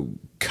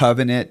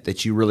 covenant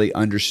that you really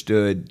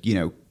understood,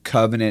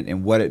 covenant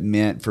and what it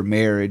meant for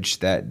marriage,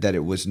 that it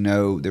was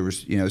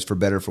it's for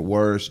better, for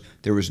worse.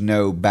 There was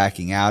no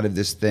backing out of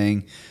this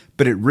thing.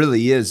 But it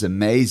really is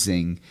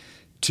amazing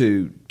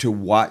to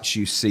watch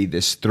you see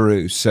this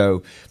through.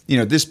 So,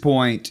 at this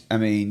point, I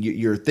mean,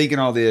 you're thinking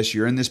all this,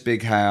 you're in this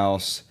big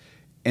house,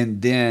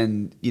 and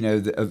then,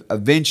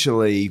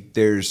 eventually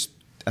there's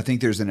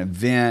an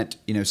event,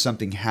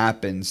 something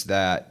happens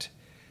that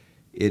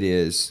it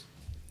is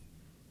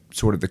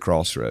sort of the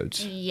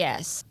crossroads.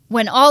 Yes.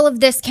 When all of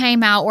this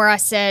came out, where I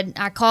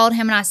called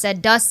him and I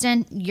said,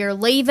 Dustin, you're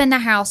leaving the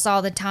house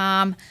all the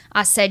time.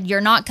 I said,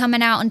 you're not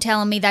coming out and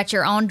telling me that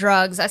you're on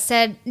drugs. I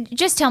said,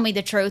 just tell me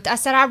the truth. I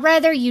said, I'd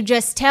rather you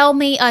just tell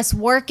me, us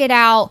work it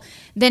out,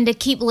 than to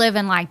keep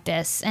living like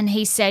this. And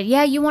he said,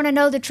 yeah, you want to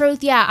know the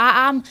truth? Yeah,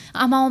 I'm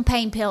on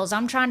pain pills.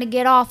 I'm trying to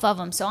get off of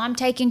them. So I'm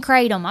taking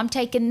kratom. I'm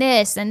taking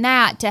this and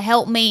that to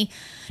help me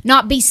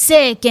not be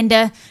sick and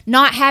to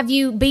not have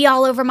you be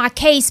all over my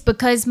case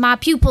because my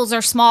pupils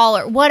are small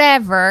or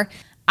whatever.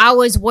 I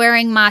was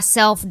wearing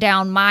myself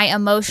down. My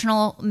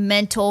emotional,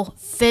 mental,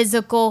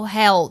 physical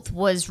health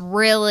was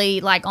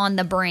really like on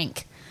the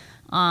brink.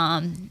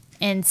 And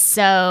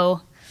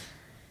so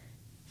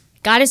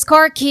got his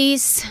car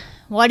keys.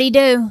 What'd he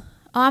do?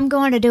 Oh, I'm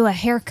going to do a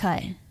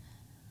haircut.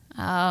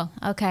 Oh,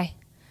 okay.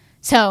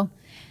 So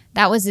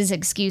that was his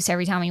excuse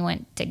every time he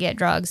went to get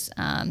drugs.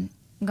 I'm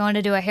going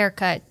to do a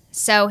haircut.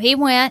 So he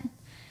went,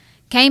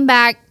 came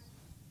back,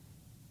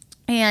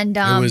 and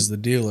it was the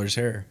dealer's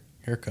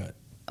haircut.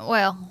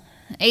 Well,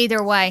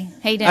 either way,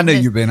 he didn't. I knew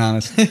you were being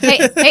honest. he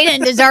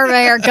didn't deserve a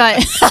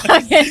haircut.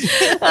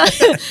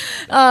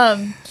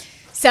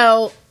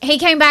 So he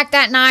came back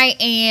that night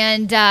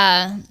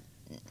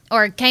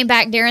or came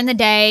back during the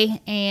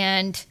day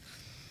and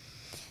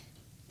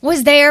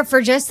was there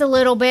for just a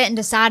little bit and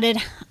decided,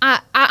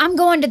 I'm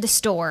going to the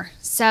store.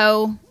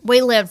 So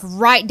we lived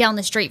right down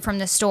the street from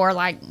the store,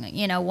 like,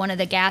 one of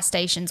the gas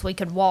stations. We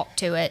could walk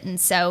to it. And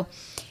so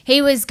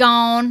he was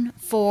gone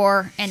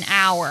for an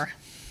hour.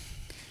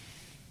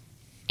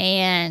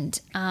 And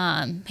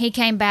he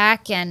came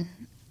back and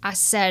I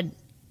said,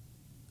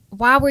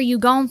 why were you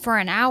gone for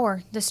an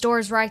hour? The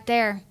store's right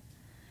there.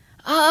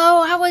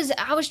 Oh,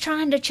 I was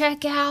trying to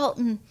check out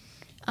and,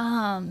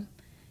 I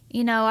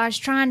was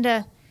trying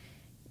to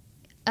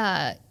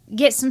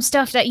get some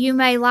stuff that you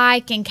may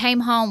like, and came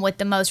home with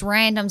the most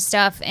random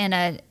stuff in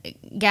a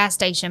gas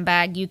station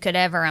bag you could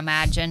ever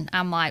imagine.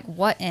 I'm like,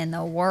 what in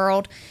the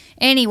world?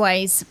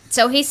 Anyways,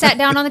 so he sat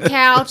down on the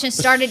couch and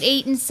started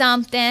eating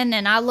something,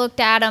 and I looked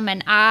at him,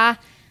 and I,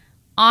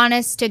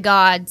 honest to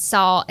God,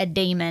 saw a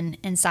demon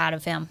inside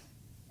of him.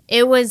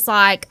 It was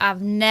like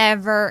I've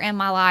never in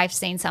my life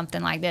seen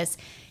something like this.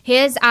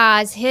 His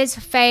eyes, his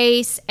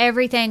face,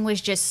 everything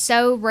was just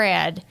so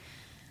red.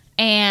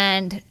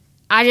 And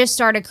I just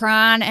started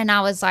crying, and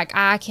I was like,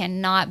 I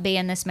cannot be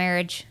in this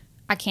marriage.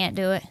 I can't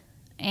do it.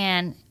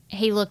 And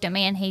he looked at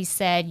me and he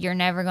said, you're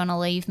never going to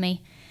leave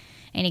me.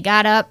 And he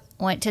got up,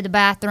 went to the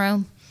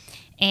bathroom,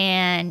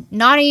 and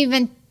not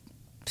even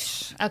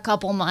a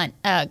couple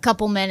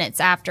minutes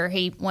after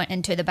he went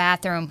into the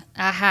bathroom,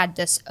 I had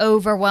this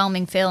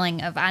overwhelming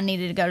feeling of I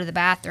needed to go to the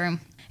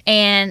bathroom.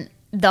 And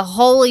the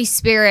Holy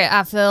Spirit,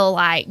 I feel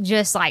like,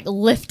 just like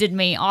lifted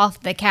me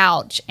off the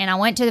couch. And I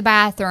went to the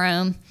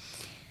bathroom.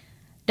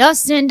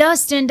 Dustin,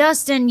 Dustin,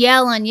 Dustin,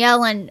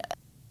 yelling.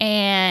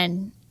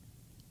 And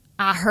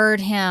I heard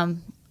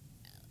him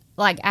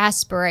like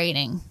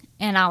aspirating.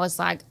 And I was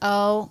like,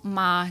 oh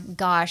my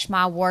gosh,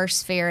 my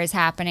worst fear is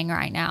happening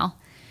right now.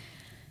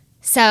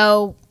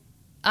 So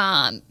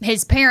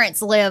his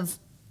parents lived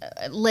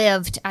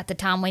at the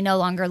time. We no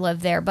longer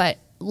live there, but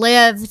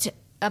lived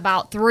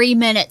about 3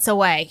 minutes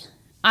away.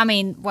 I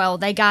mean, well,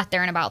 they got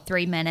there in about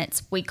 3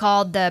 minutes. We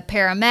called the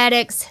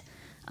paramedics.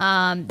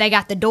 They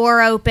got the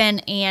door open,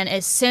 and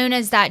as soon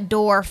as that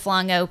door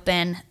flung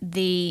open,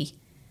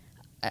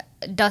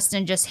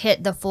 Dustin just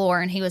hit the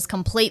floor, and he was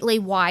completely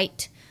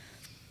white.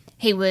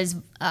 He was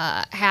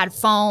had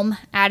foam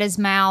at his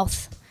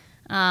mouth,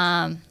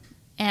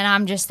 and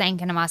I'm just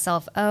thinking to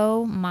myself,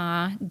 "Oh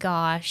my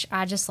gosh,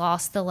 I just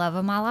lost the love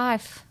of my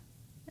life."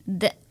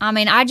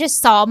 I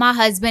just saw my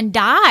husband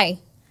die.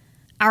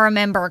 I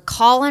remember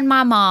calling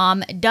my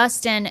mom.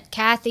 Dustin,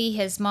 Kathy,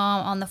 his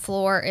mom, on the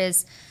floor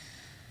is,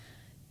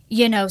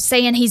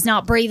 saying he's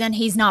not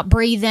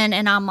breathing,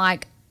 and I'm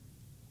like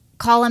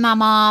calling my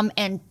mom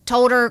and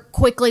told her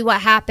quickly what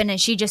happened, and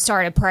she just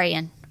started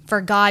praying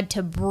for God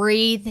to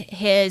breathe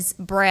his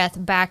breath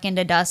back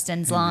into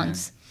Dustin's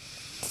lungs.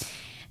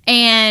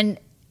 And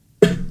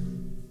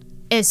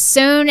as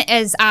soon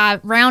as I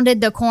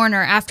rounded the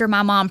corner after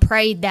my mom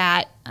prayed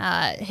that,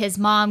 his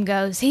mom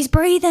goes, he's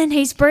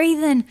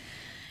breathing.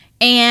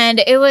 And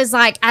it was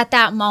like at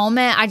that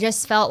moment, I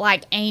just felt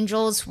like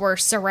angels were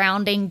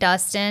surrounding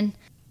Dustin.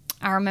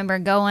 I remember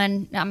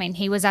going,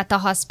 he was at the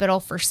hospital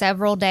for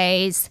several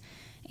days,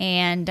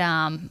 and,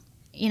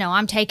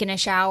 I'm taking a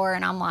shower,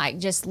 and I'm like,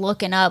 just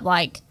looking up,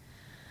 like,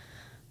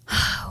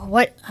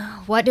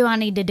 what do I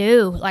need to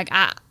do? Like,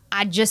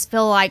 I just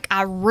feel like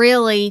I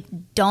really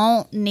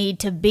don't need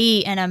to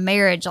be in a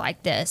marriage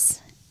like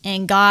this.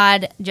 And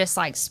God just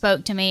like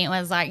spoke to me and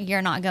was like,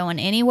 you're not going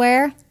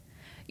anywhere.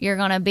 You're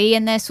going to be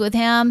in this with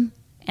him,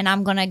 and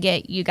I'm going to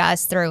get you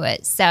guys through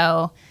it.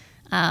 So,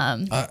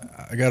 I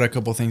got a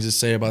couple things to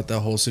say about that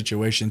whole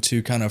situation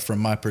too, kind of from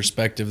my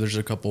perspective. There's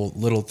a couple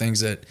little things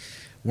that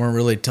weren't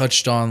really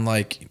touched on,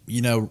 like,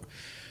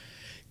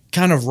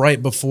 kind of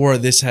right before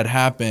this had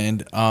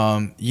happened.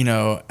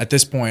 At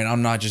this point,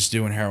 I'm not just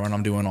doing heroin,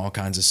 I'm doing all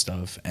kinds of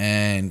stuff.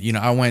 And,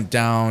 I went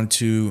down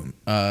to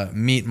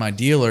meet my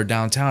dealer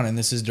downtown, and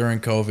this is during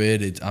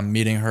COVID. I'm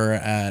meeting her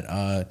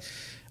at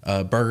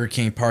a Burger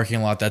King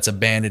parking lot that's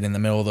abandoned in the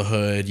middle of the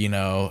hood,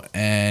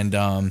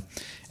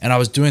 and I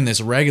was doing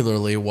this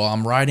regularly while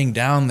I'm riding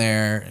down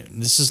there.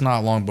 This is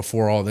not long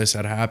before all this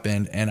had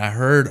happened, and I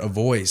heard a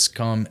voice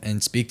come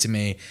and speak to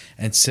me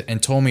and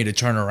told me to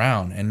turn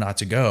around and not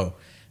to go.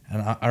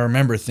 And I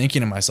remember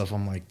thinking to myself,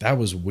 I'm like, that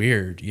was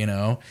weird,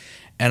 And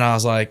I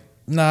was like,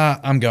 nah,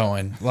 I'm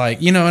going.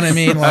 Like, you know what I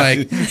mean?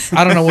 Like,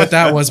 I don't know what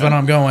that was, but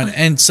I'm going.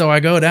 And so I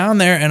go down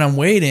there and I'm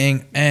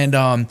waiting, and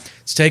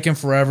it's taking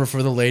forever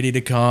for the lady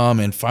to come.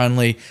 And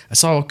finally, I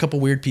saw a couple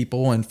weird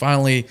people, and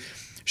finally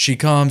she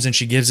comes and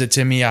she gives it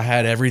to me. I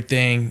had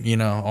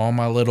everything, all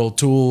my little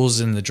tools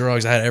and the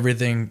drugs. I had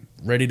everything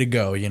ready to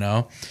go,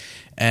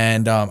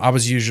 And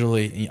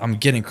I'm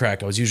getting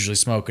crack. I was usually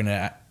smoking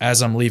it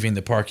as I'm leaving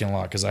the parking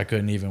lot because I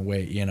couldn't even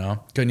wait,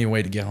 Couldn't even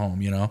wait to get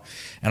home,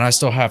 And I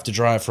still have to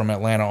drive from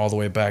Atlanta all the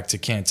way back to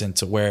Canton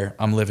to where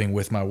I'm living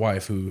with my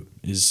wife, who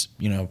is,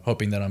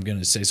 hoping that I'm going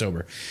to stay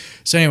sober.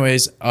 So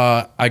anyways,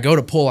 I go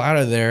to pull out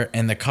of there,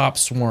 and the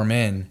cops swarm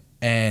in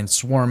and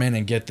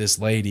get this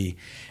lady.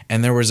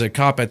 And there was a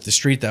cop at the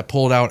street that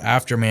pulled out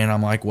after me, and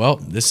I'm like, well,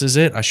 this is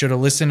it. I should have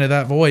listened to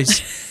that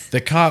voice.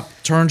 The cop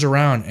turns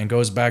around and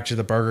goes back to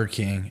the Burger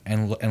King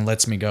and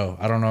lets me go.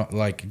 I don't know,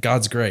 like,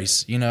 God's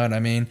grace, you know what I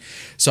mean?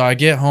 So I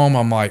get home,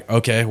 I'm like,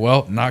 okay,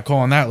 well, not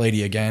calling that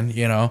lady again,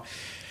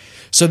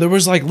 So there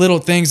was like little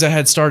things that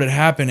had started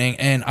happening,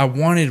 and I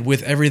wanted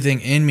with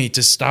everything in me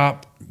to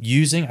stop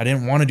using. I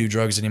didn't want to do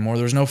drugs anymore.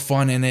 There was no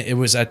fun in it. It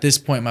was, at this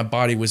point, my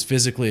body was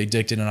physically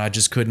addicted, and I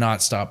just could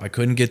not stop. I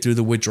couldn't get through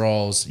the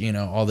withdrawals,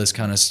 all this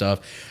kind of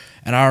stuff.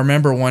 And I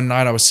remember one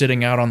night I was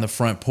sitting out on the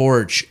front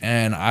porch,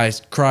 and I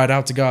cried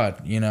out to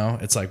God.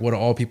 It's like, what do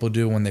all people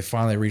do when they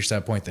finally reach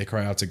that point? They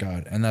cry out to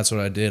God. And that's what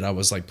I did. I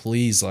was like,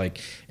 please,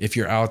 like, if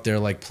you're out there,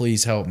 like,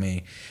 please help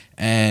me.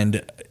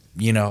 And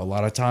a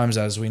lot of times,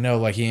 as we know,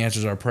 like, he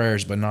answers our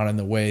prayers, but not in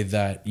the way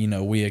that,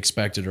 we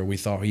expected or we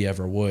thought he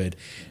ever would.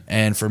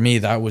 And for me,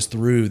 that was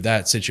through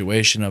that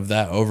situation of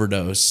that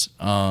overdose.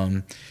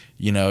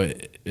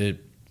 It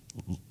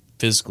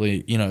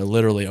physically, it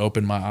literally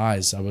opened my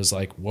eyes. I was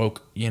like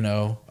woke,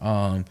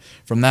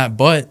 from that.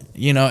 But,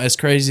 as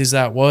crazy as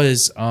that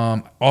was,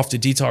 off the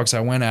detox I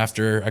went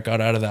after I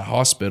got out of that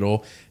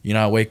hospital.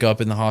 I wake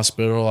up in the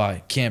hospital.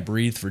 I can't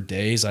breathe for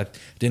days. I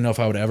didn't know if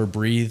I would ever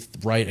breathe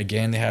right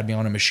again. They had me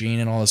on a machine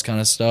and all this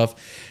kind of stuff.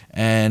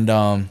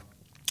 And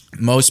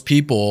most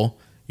people,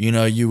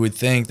 you would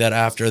think that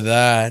after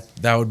that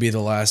would be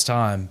the last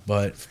time.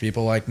 But for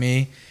people like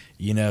me,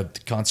 the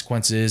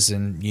consequences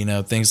and,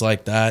 things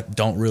like that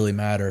don't really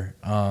matter.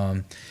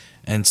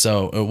 And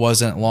so it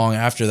wasn't long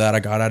after that I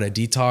got out of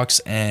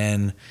detox,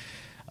 and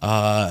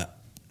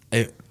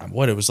it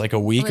was like a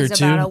week or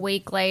two? About a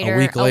week later. A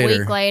week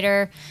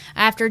later,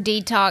 after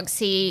detox,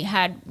 he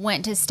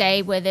went to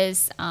stay with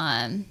his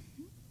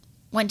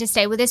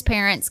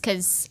parents,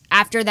 because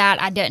after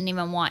that I didn't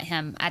even want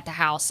him at the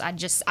house. I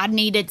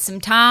needed some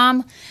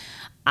time.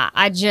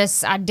 I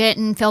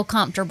didn't feel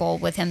comfortable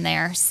with him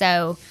there.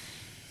 So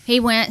he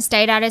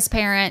stayed at his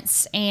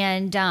parents,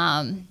 and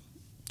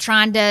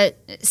trying to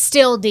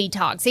still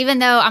detox, even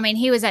though,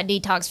 he was at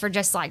detox for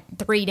just like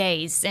 3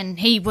 days, and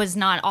he was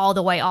not all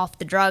the way off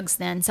the drugs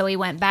then. So he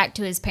went back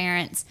to his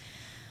parents,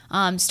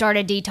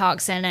 started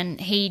detoxing,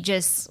 and he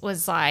just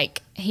was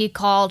like, he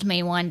called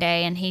me one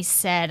day and he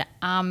said,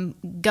 I'm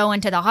going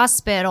to the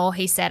hospital.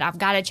 He said, I've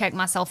got to check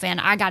myself in.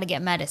 I got to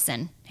get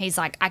medicine. He's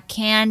like, I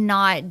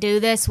cannot do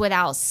this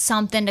without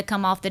something to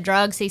come off the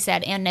drugs. He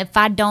said, and if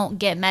I don't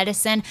get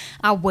medicine,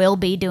 I will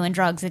be doing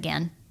drugs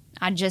again.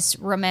 I just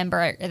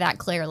remember that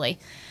clearly.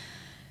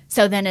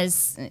 So then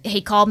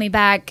he called me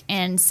back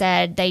and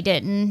said they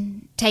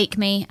didn't take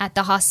me at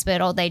the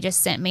hospital. They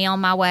just sent me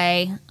on my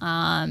way.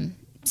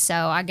 So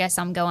I guess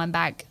I'm going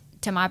back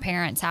to my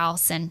parents'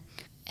 house. And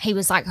he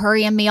was like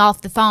hurrying me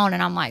off the phone,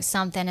 and I'm like,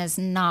 something is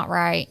not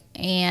right.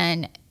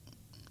 And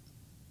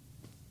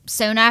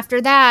soon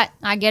after that,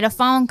 I get a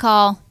phone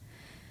call.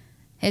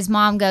 His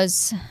mom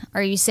goes,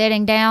 are you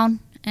sitting down?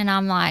 And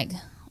I'm like,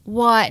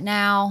 what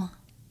now?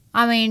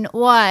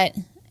 What?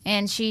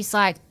 And she's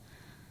like,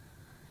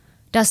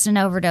 Dustin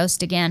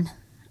overdosed again.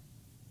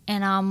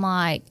 And I'm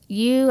like,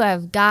 you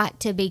have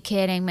got to be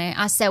kidding me.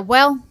 I said,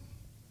 well,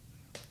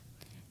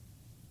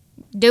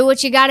 do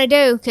what you got to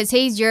do because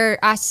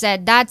I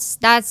said,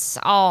 that's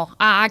all.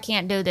 I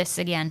can't do this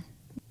again.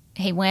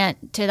 He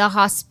went to the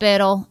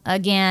hospital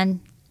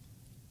again,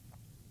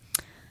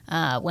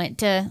 went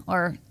to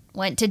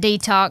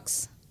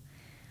detox,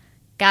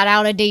 got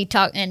out of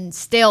detox, and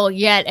still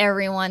yet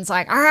everyone's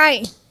like, all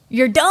right,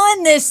 you're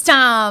done this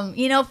time,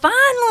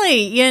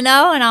 finally, and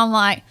I'm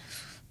like,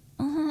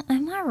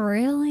 am I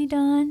really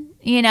done?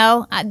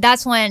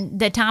 That's when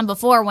the time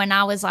before when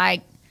I was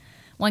like,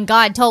 when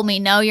God told me,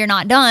 no, you're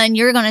not done.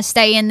 You're going to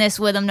stay in this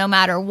with him no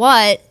matter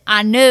what.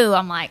 I knew.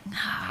 I'm like,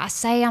 I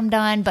say I'm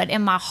done, but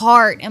in my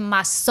heart, in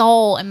my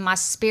soul, in my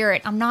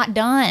spirit, I'm not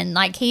done.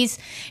 Like he's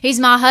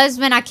my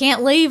husband. I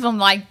can't leave him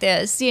like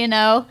this,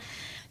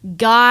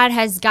 God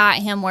has got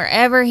him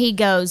wherever he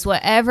goes,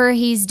 whatever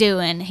he's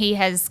doing. He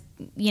has,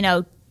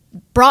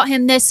 brought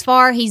him this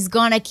far. He's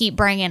going to keep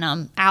bringing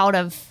him out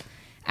of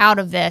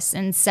this.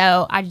 And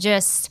so I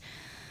just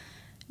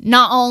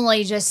not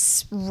only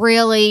just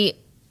really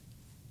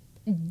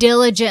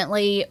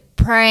diligently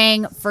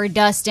praying for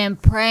Dustin,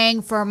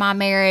 praying for my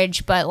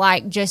marriage, but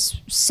like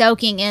just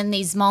soaking in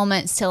these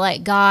moments to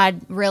let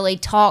God really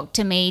talk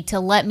to me, to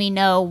let me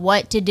know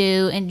what to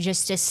do and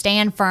just to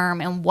stand firm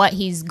in what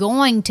he's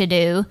going to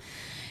do.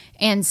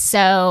 And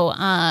so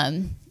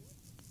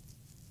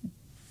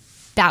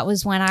that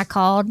was when I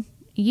called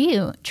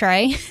you,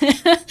 Trey.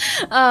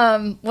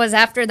 Was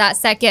after that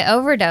second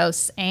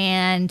overdose,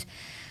 and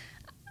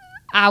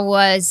I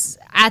was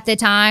at the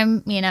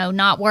time,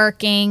 not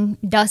working.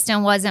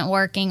 Dustin wasn't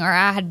working, or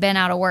I had been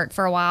out of work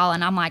for a while,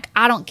 and I'm like,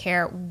 I don't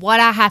care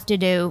what I have to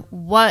do,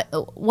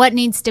 what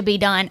needs to be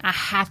done. I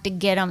have to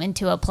get them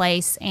into a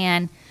place.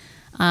 And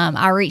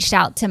I reached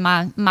out to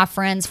my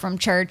friends from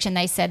church, and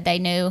they said they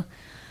knew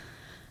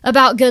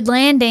about Good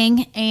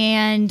Landing,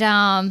 and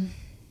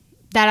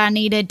that I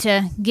needed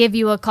to give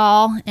you a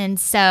call. And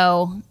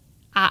so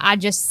I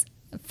just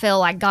feel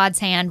like God's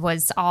hand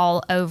was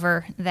all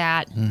over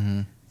that.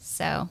 Mm-hmm.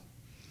 So,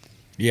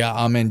 yeah,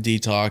 I'm in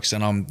detox,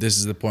 and this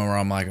is the point where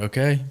I'm like,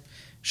 okay,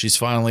 she's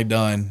finally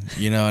done.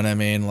 You know what I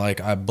mean? Like,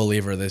 I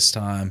believe her this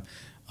time.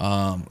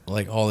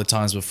 Like all the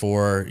times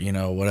before,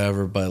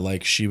 whatever. But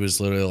like, she was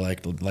literally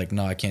like,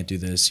 no, I can't do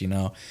this.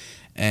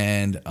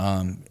 And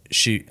I'm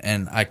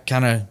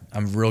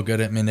real good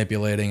at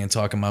manipulating and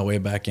talking my way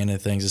back into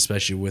things,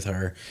 especially with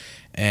her.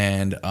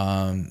 And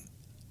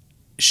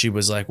she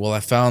was like, well, I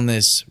found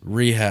this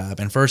rehab.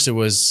 And first it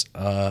was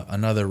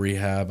another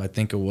rehab. I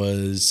think it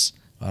was,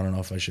 I don't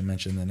know if I should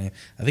mention the name.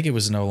 I think it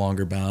was No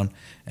Longer Bound.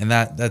 And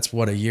that's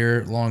what, a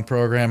year-long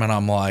program? And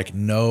I'm like,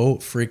 no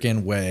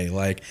freaking way.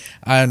 Like,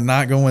 I'm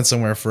not going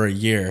somewhere for a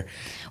year.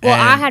 Well,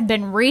 I had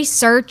been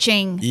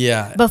researching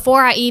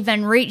before I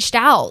even reached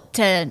out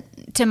to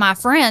my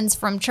friends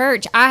from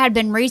church. I had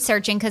been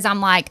researching because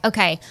I'm like,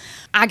 okay,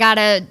 I got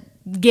to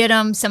get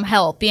them some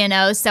help,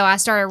 So I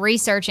started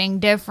researching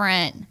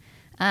different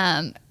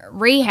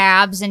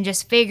rehabs and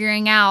just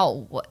figuring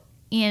out,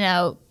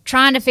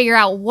 trying to figure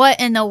out what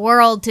in the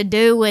world to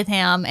do with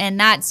him. And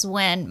that's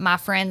when my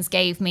friends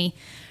gave me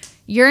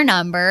your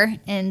number.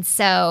 And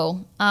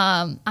so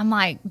I'm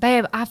like,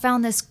 babe, I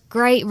found this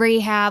great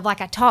rehab.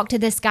 Like, I talked to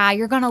this guy.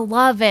 You're going to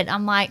love it.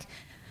 I'm like,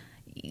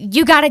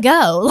 you got to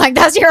go. Like,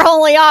 that's your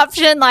only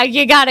option. Like,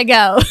 you got to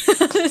go.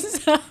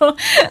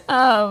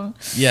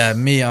 Yeah,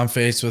 I'm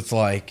faced with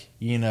like,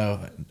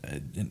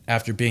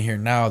 after being here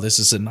now, this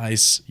is a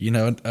nice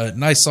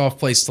soft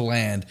place to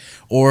land,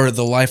 or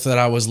the life that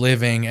I was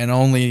living, and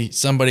only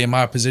somebody in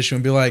my position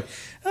would be like,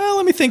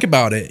 let me think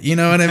about it. You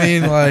know what I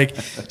mean? Like,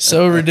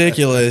 so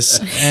ridiculous.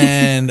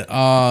 And,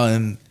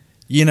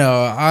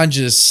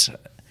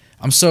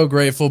 I'm so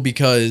grateful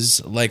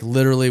because, like,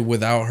 literally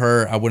without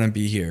her, I wouldn't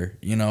be here.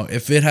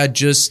 If it had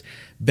just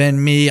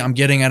been me, I'm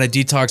getting out of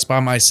detox by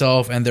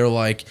myself, and they're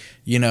like,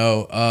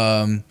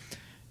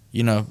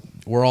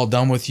 we're all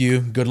done with you.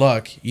 Good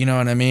luck. You know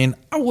what I mean?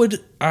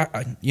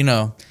 I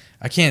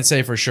can't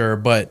say for sure,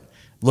 but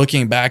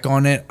looking back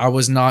on it, I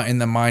was not in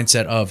the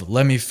mindset of,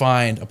 let me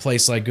find a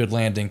place like Good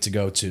Landing to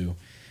go to.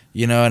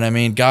 You know what I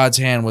mean? God's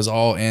hand was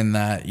all in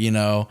that,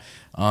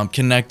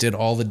 connected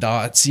all the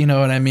dots, you know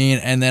what I mean?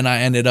 And then I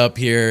ended up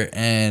here,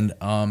 and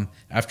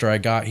after I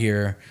got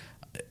here,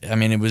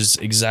 it was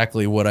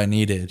exactly what I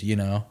needed,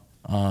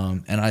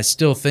 and I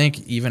still think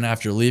even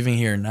after leaving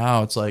here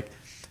now, it's like,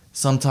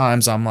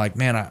 sometimes I'm like,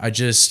 man,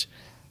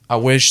 I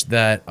wish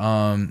that,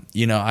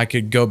 I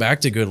could go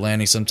back to Good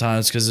Landing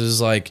sometimes, because it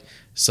was like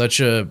such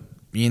a,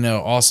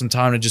 awesome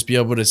time to just be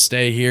able to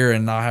stay here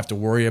and not have to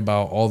worry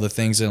about all the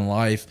things in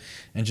life,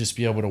 and just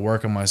be able to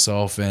work on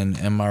myself and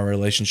my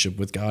relationship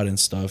with God and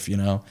stuff,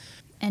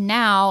 And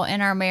now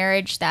in our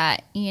marriage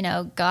that,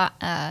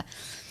 God,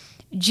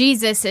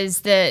 Jesus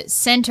is the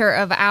center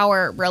of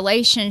our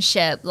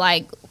relationship.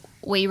 Like,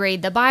 we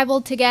read the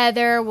Bible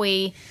together,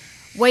 we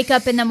wake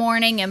up in the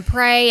morning and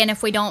pray, and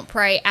if we don't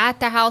pray at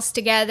the house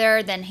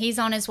together, then he's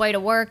on his way to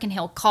work and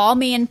he'll call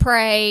me and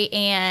pray.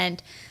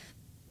 And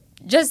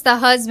just the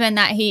husband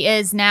that he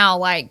is now,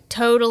 like,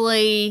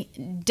 totally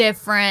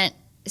different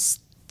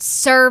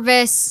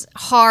service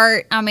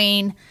heart.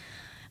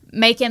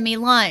 making me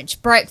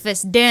lunch,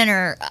 breakfast,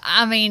 dinner.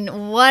 I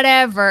mean,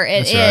 whatever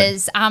it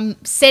is. Right.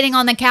 I'm sitting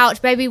on the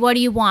couch, baby, what do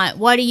you want?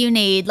 What do you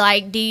need?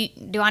 Like, do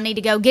I need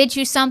to go get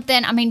you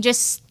something? I mean,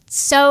 just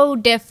so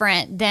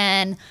different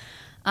than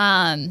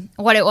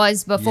what it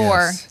was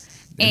before. Yes.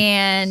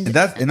 And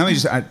let me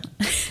just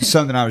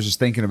something I was just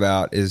thinking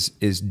about is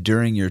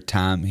during your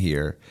time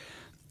here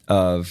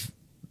of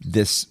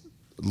this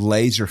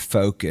laser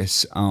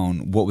focus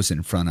on what was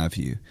in front of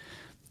you,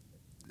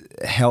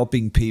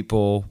 helping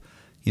people,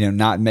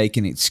 not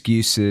making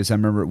excuses. I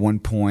remember at one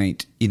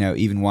point,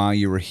 even while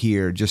you were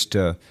here, just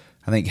to,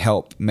 I think,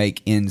 help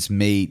make ends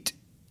meet,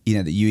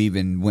 that you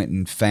even went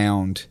and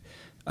found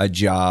a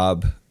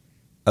job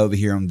over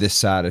here on this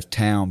side of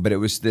town. But it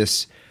was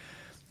this,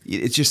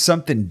 it's just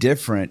something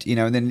different,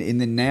 and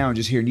then now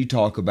just hearing you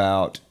talk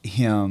about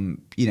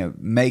him,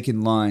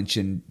 making lunch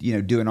and,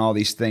 doing all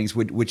these things,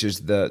 which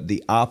is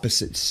the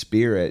opposite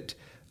spirit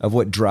of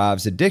what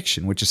drives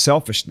addiction, which is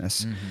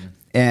selfishness. Mm-hmm.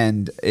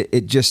 And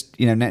it just,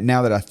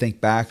 now that I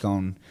think back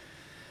on,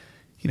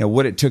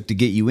 what it took to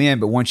get you in,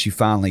 but once you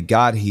finally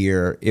got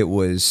here, it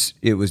was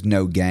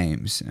no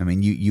games. I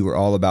mean, you were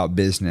all about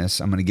business.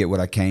 I'm going to get what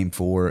I came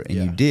for, and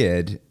you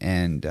did.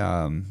 And,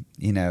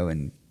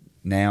 and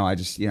now I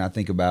just, I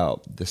think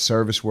about the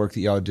service work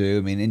that y'all do.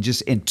 I mean,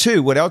 and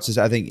two, what else is,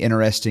 I think,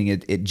 interesting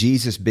at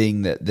Jesus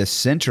being the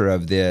center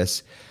of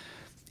this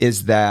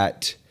is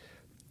that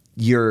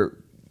you're,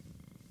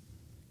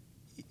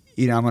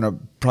 I'm going to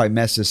probably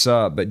mess this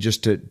up, but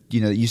just to,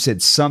 you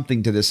said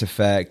something to this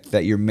effect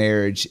that your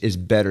marriage is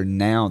better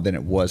now than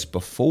it was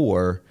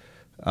before,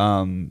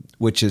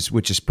 which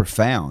is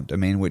profound. I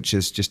mean, which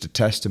is just a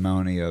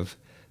testimony of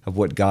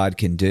what God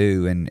can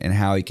do and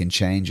how he can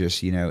change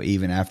us,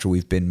 even after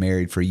we've been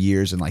married for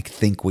years and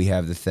think we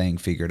have the thing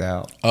figured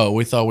out. Oh,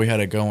 we thought we had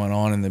it going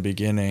on in the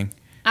beginning.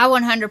 I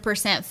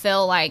 100%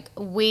 feel like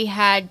we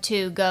had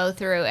to go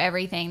through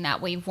everything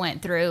that we've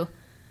went through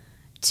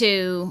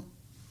to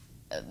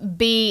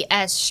be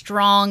as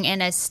strong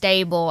and as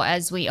stable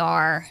as we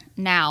are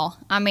now.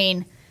 I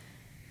mean,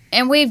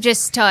 and we've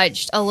just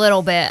touched a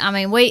little bit. I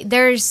mean,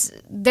 there's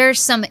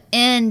some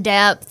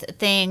in-depth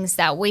things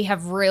that we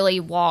have really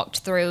walked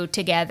through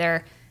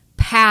together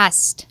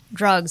past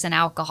drugs and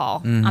alcohol.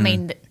 Mm-hmm. I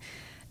mean,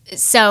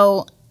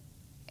 so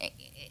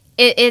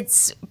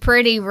it's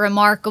pretty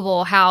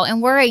remarkable how,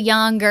 and we're a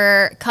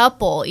younger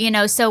couple,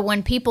 so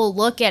when people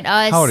look at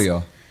us. How old are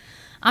y'all?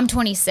 I'm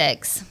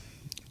 26.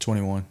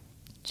 21.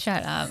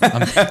 Shut up.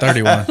 I'm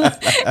 31.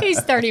 He's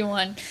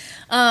 31.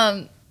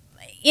 But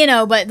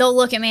they'll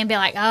look at me and be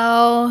like,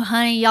 oh,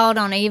 honey, y'all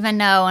don't even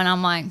know. And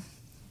I'm like,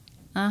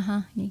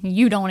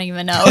 you don't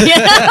even know.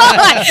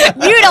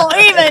 You don't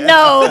even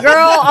know,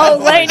 girl,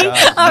 old lady.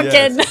 I'm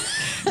kidding.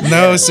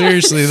 No,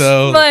 seriously,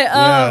 though. But,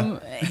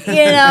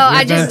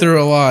 I've been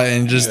through a lot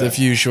in just a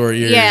few short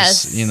years,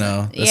 yes.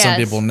 That some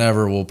people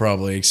never will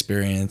probably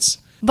experience.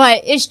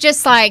 But it's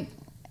just like,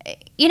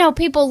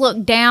 people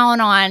look down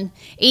on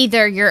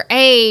either your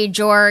age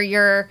or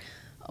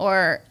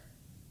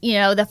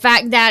the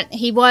fact that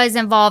he was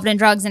involved in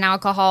drugs and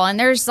alcohol. And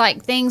there's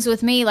things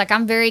with me,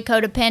 I'm very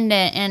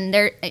codependent, and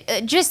there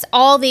just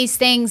all these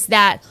things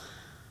that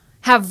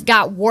have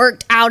got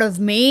worked out of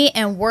me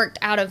and worked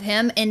out of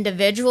him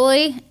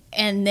individually.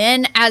 And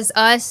then as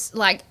us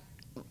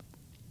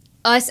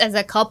as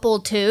a couple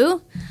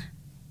too,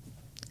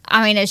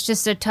 I mean, it's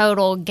just a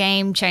total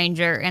game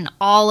changer, and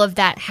all of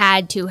that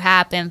had to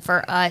happen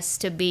for us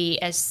to be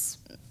as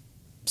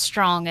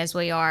strong as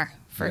we are,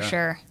 for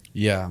sure.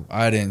 Yeah,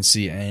 I didn't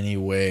see any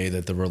way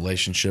that the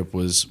relationship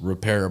was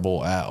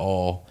repairable at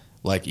all.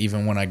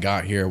 Even when I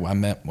got here, I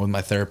met with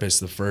my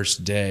therapist the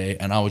first day,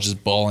 and I was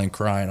just bawling,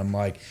 crying. I'm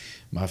like,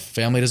 my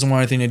family doesn't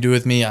want anything to do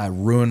with me. I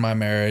ruined my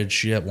marriage.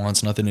 She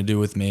wants nothing to do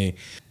with me.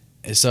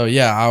 So,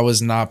 I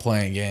was not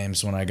playing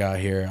games when I got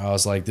here. I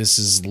was like, this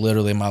is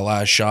literally my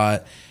last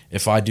shot.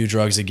 If I do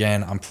drugs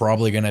again, I'm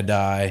probably going to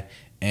die,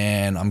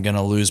 and I'm going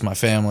to lose my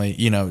family.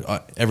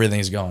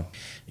 Everything's gone.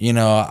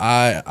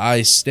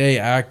 I stay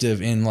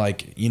active in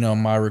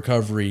my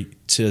recovery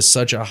to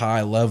such a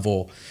high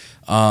level.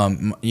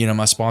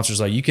 My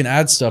sponsor's like, you can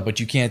add stuff, but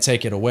you can't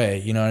take it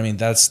away. You know what I mean?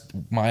 That's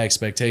my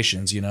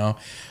expectations,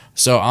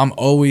 So I'm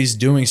always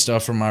doing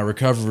stuff for my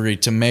recovery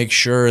to make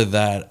sure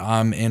that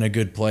I'm in a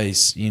good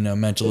place,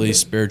 mentally,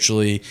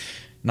 spiritually,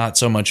 not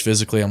so much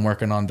physically. I'm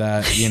working on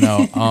that,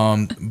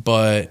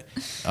 but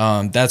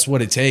that's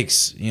what it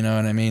takes. You know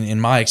what I mean?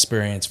 In my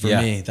experience, for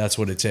me, that's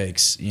what it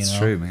takes. It's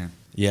true, man.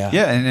 Yeah.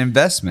 Yeah, an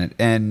investment.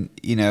 And,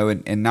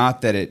 and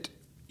not that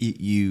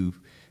you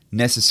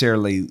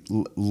necessarily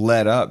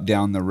let up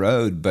down the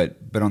road, but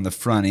on the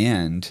front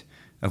end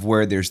of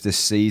where there's this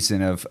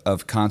season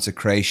of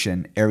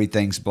consecration,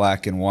 everything's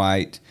black and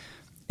white.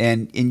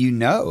 And I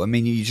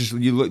mean,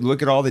 you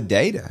look at all the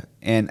data.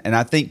 And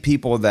I think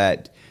people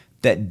that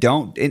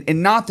don't,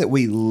 and not that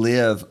we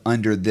live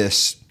under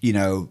this,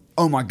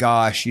 oh my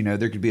gosh,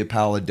 there could be a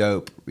pile of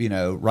dope,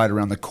 right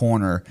around the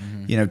corner,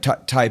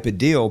 type of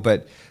deal.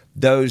 But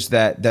those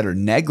that are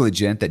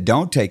negligent, that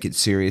don't take it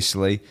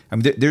seriously, I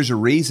mean, there's a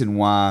reason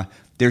why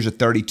there's a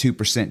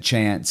 32%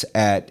 chance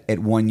at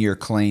 1 year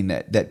clean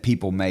that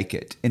people make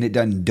it, and it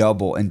doesn't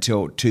double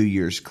until 2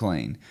 years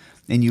clean.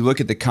 And you look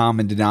at the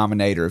common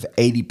denominator of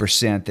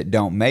 80% that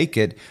don't make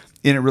it,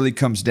 and it really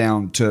comes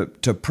down to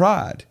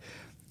pride.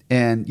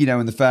 And,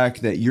 and the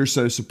fact that you're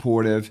so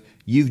supportive,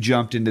 you've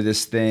jumped into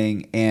this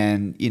thing,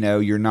 and,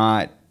 you're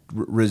not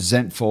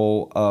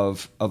resentful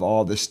of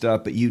all this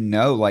stuff, but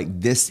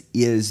like this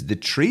is the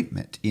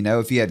treatment.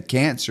 If you had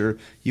cancer,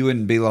 you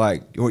wouldn't be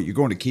like, oh, you're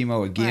going to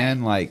chemo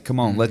again? Right. Like, come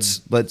on, let's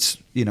what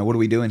are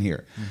we doing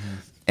here?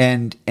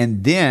 And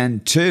then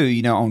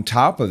too, on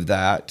top of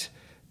that,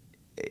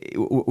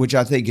 which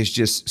I think is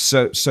just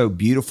so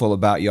beautiful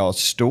about y'all's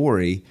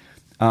story,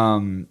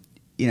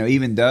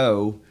 even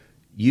though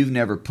you've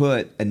never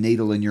put a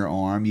needle in your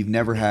arm, you've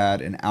never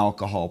had an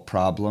alcohol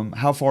problem.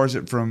 How far is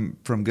it from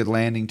Good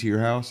Landing to your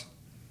house?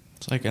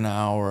 It's like an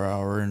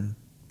hour and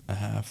a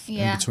half.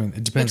 Yeah.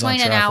 It depends on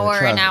traffic.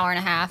 Between an hour and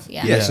a half.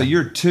 Yeah. So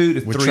you're 2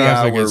 to 3 hours. With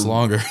traffic, it's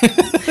longer.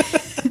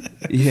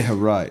 Yeah,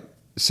 right.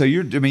 So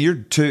you're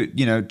 2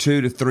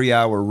 to 3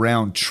 hour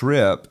round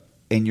trip,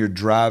 and you're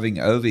driving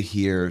over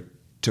here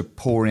to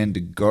pour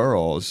into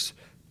girls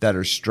that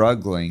are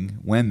struggling,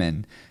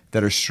 women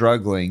that are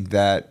struggling,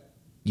 that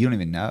you don't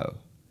even know.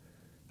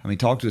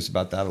 Talk to us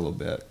about that a little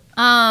bit.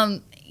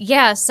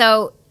 Yeah,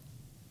 so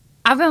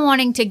I've been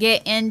wanting to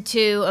get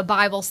into a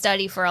Bible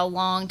study for a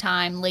long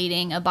time,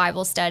 leading a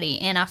Bible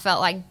study, and I felt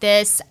like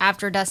this,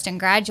 after Dustin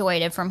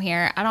graduated from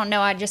here, I don't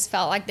know, I just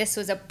felt like this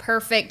was a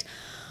perfect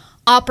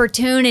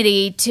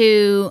opportunity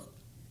to,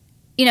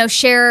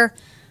 share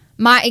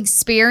my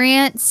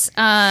experience,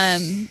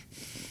 for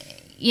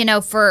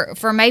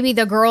maybe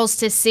the girls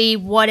to see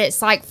what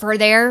it's like for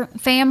their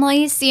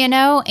families,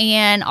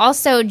 and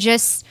also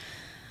just,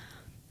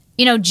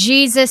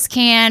 Jesus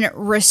can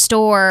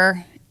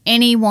restore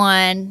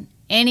anyone,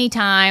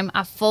 anytime.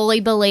 I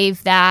fully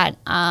believe that.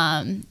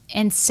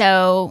 And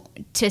so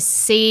to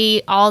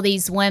see all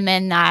these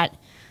women that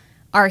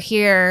are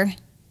here,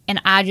 and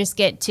I just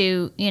get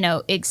to,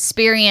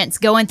 experience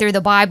going through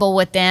the Bible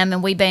with them.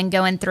 And we've been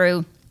going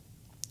through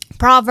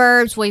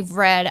Proverbs. We've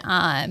read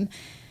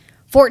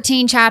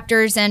 14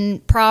 chapters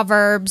in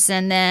Proverbs,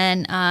 and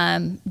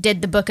then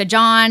did the book of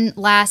John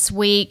last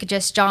week,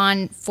 just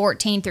John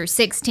 14 through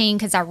 16,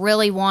 because I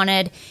really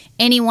wanted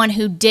anyone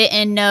who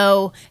didn't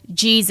know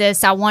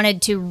Jesus, I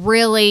wanted to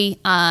really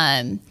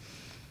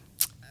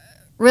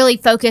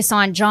focus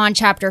on John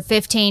chapter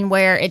 15,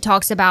 where it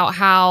talks about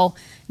how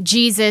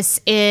Jesus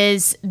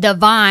is the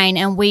vine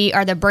and we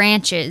are the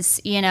branches,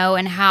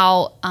 and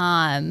how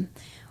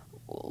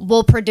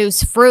we'll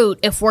produce fruit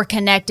if we're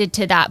connected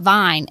to that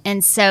vine.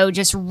 And so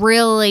just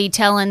really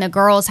telling the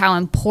girls how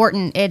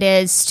important it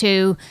is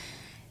to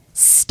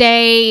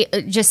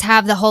just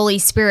have the Holy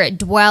Spirit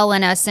dwell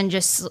in us and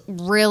just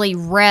really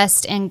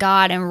rest in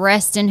God and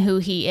rest in who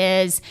He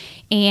is.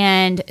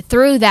 And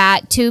through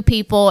that, 2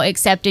 people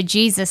accepted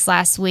Jesus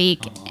last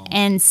week.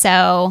 And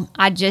so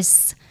I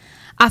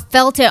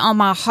felt it on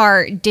my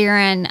heart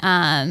during,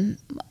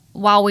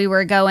 while we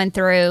were going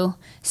through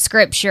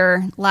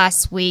scripture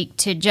last week,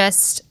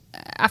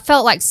 I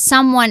felt like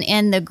someone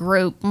in the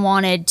group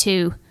wanted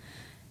to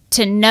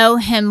know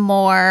Him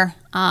more,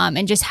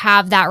 and just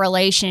have that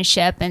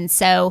relationship. And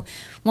so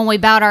when we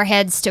bowed our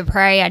heads to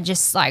pray, I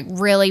just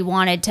really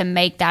wanted to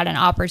make that an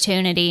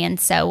opportunity. And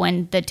so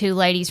when the 2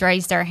 ladies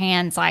raised their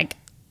hands,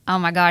 oh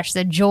my gosh,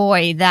 the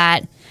joy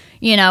that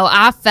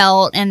I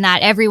felt and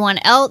that everyone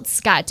else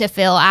got to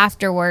feel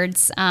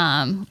afterwards.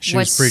 She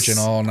was preaching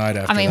all night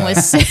after that.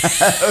 Was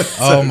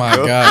oh my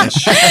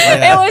gosh.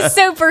 It was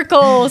super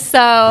cool. So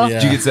Yeah.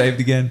 Did you get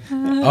saved again?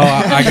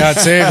 I got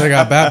saved. I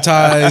got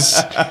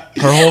baptized.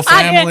 Her whole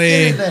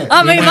family.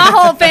 My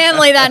whole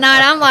family that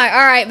night, I'm like, all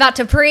right, about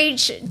to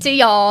preach to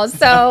y'all.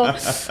 So,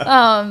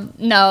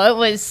 no, it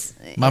was...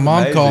 My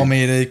mom called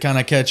me to kind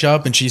of catch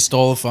up, and she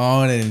stole the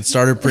phone and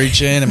started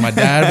preaching, and my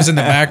dad was in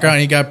the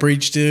background. He got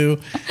preached to.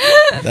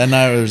 That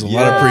night, there was a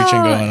lot of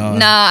preaching going on.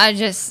 No,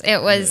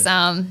 it was...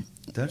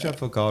 Don't y'all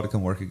feel called to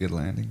come work at Good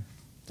Landing?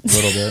 A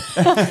little bit.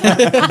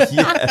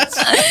 Yes.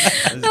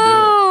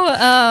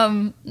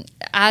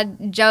 I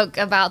joke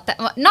about that.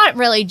 Well, not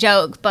really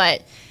joke,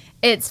 but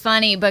it's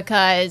funny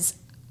because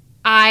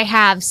I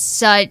have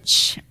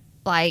such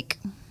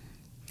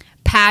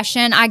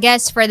passion, I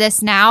guess, for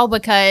this now,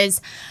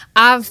 because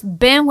I've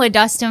been with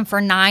Dustin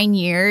for 9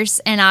 years,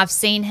 and I've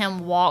seen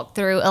him walk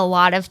through a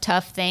lot of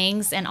tough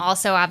things, and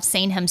also I've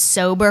seen him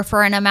sober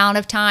for an amount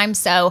of time.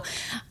 So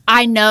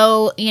I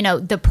know,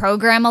 the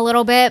program a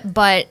little bit,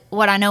 but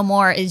what I know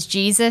more is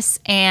Jesus,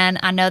 and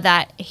I know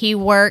that He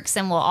works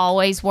and will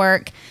always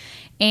work.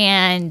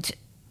 And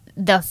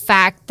the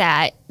fact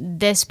that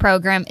this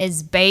program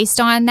is based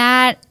on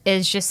that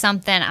is just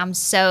something I'm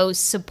so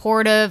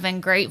supportive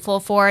and grateful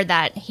for,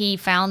 that He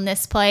found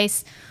this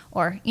place,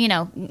 or,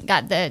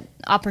 got the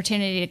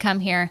opportunity to come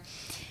here.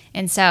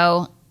 And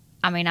so,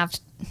 if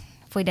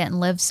we didn't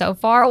live so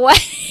far away.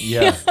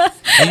 Yeah.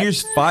 And you're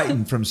just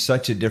fighting from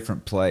such a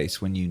different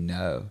place when you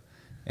know.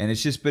 And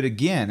it's just, but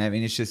again,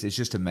 it's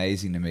just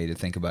amazing to me to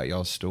think about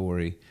y'all's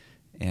story.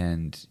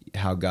 and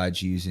how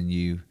God's using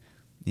you,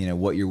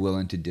 what you're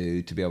willing to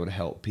do to be able to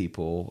help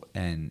people.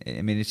 And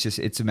I mean,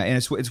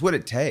 it's what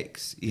it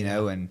takes,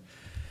 and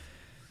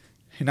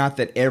not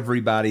that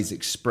everybody's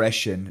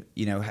expression,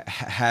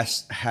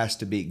 has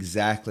to be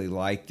exactly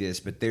like this,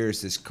 but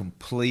there's this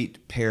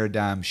complete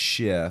paradigm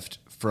shift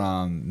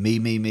from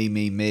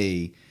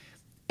me.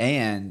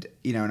 And,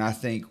 and I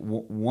think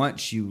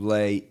once you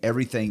lay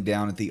everything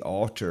down at the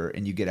altar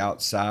and you get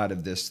outside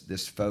of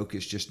this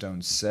focus just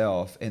on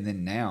self, and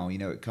then now,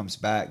 it comes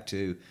back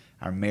to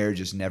our marriage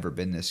has never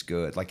been this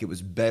good. Like, it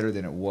was better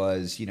than it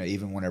was,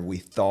 even whenever we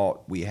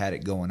thought we had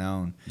it going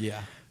on.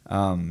 Yeah.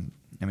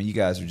 I mean, you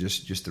guys are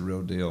just the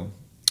real deal.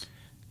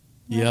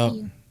 Yep.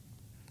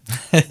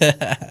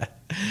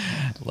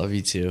 Love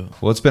you too.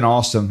 Well, it's been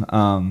awesome.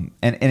 And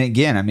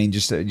again, I mean,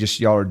 just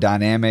y'all are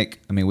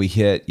dynamic. I mean, we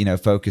hit,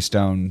 focused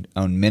on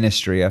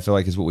ministry. I feel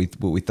like is what we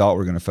thought we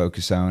were going to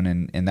focus on,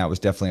 and that was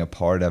definitely a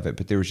part of it.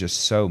 But there was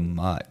just so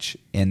much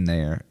in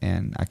there,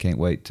 and I can't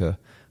wait to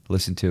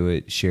listen to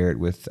it, share it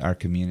with our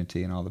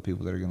community and all the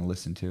people that are going to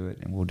listen to it,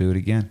 and we'll do it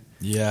again.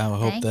 Yeah, I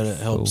hope that it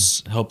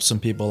helps some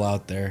people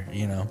out there,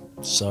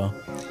 so.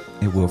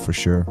 It will for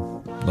sure.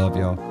 Love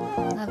y'all.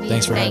 Love you.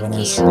 Thanks for having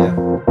us. Yeah.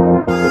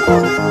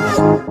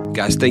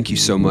 Guys, thank you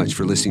so much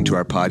for listening to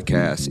our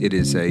podcast. It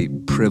is a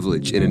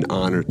privilege and an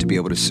honor to be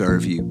able to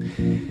serve you.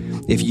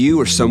 If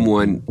you or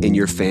someone in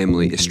your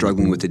family is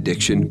struggling with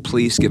addiction,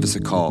 please give us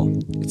a call.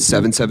 It's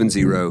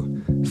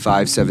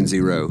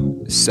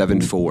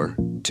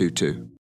 770-570-7422.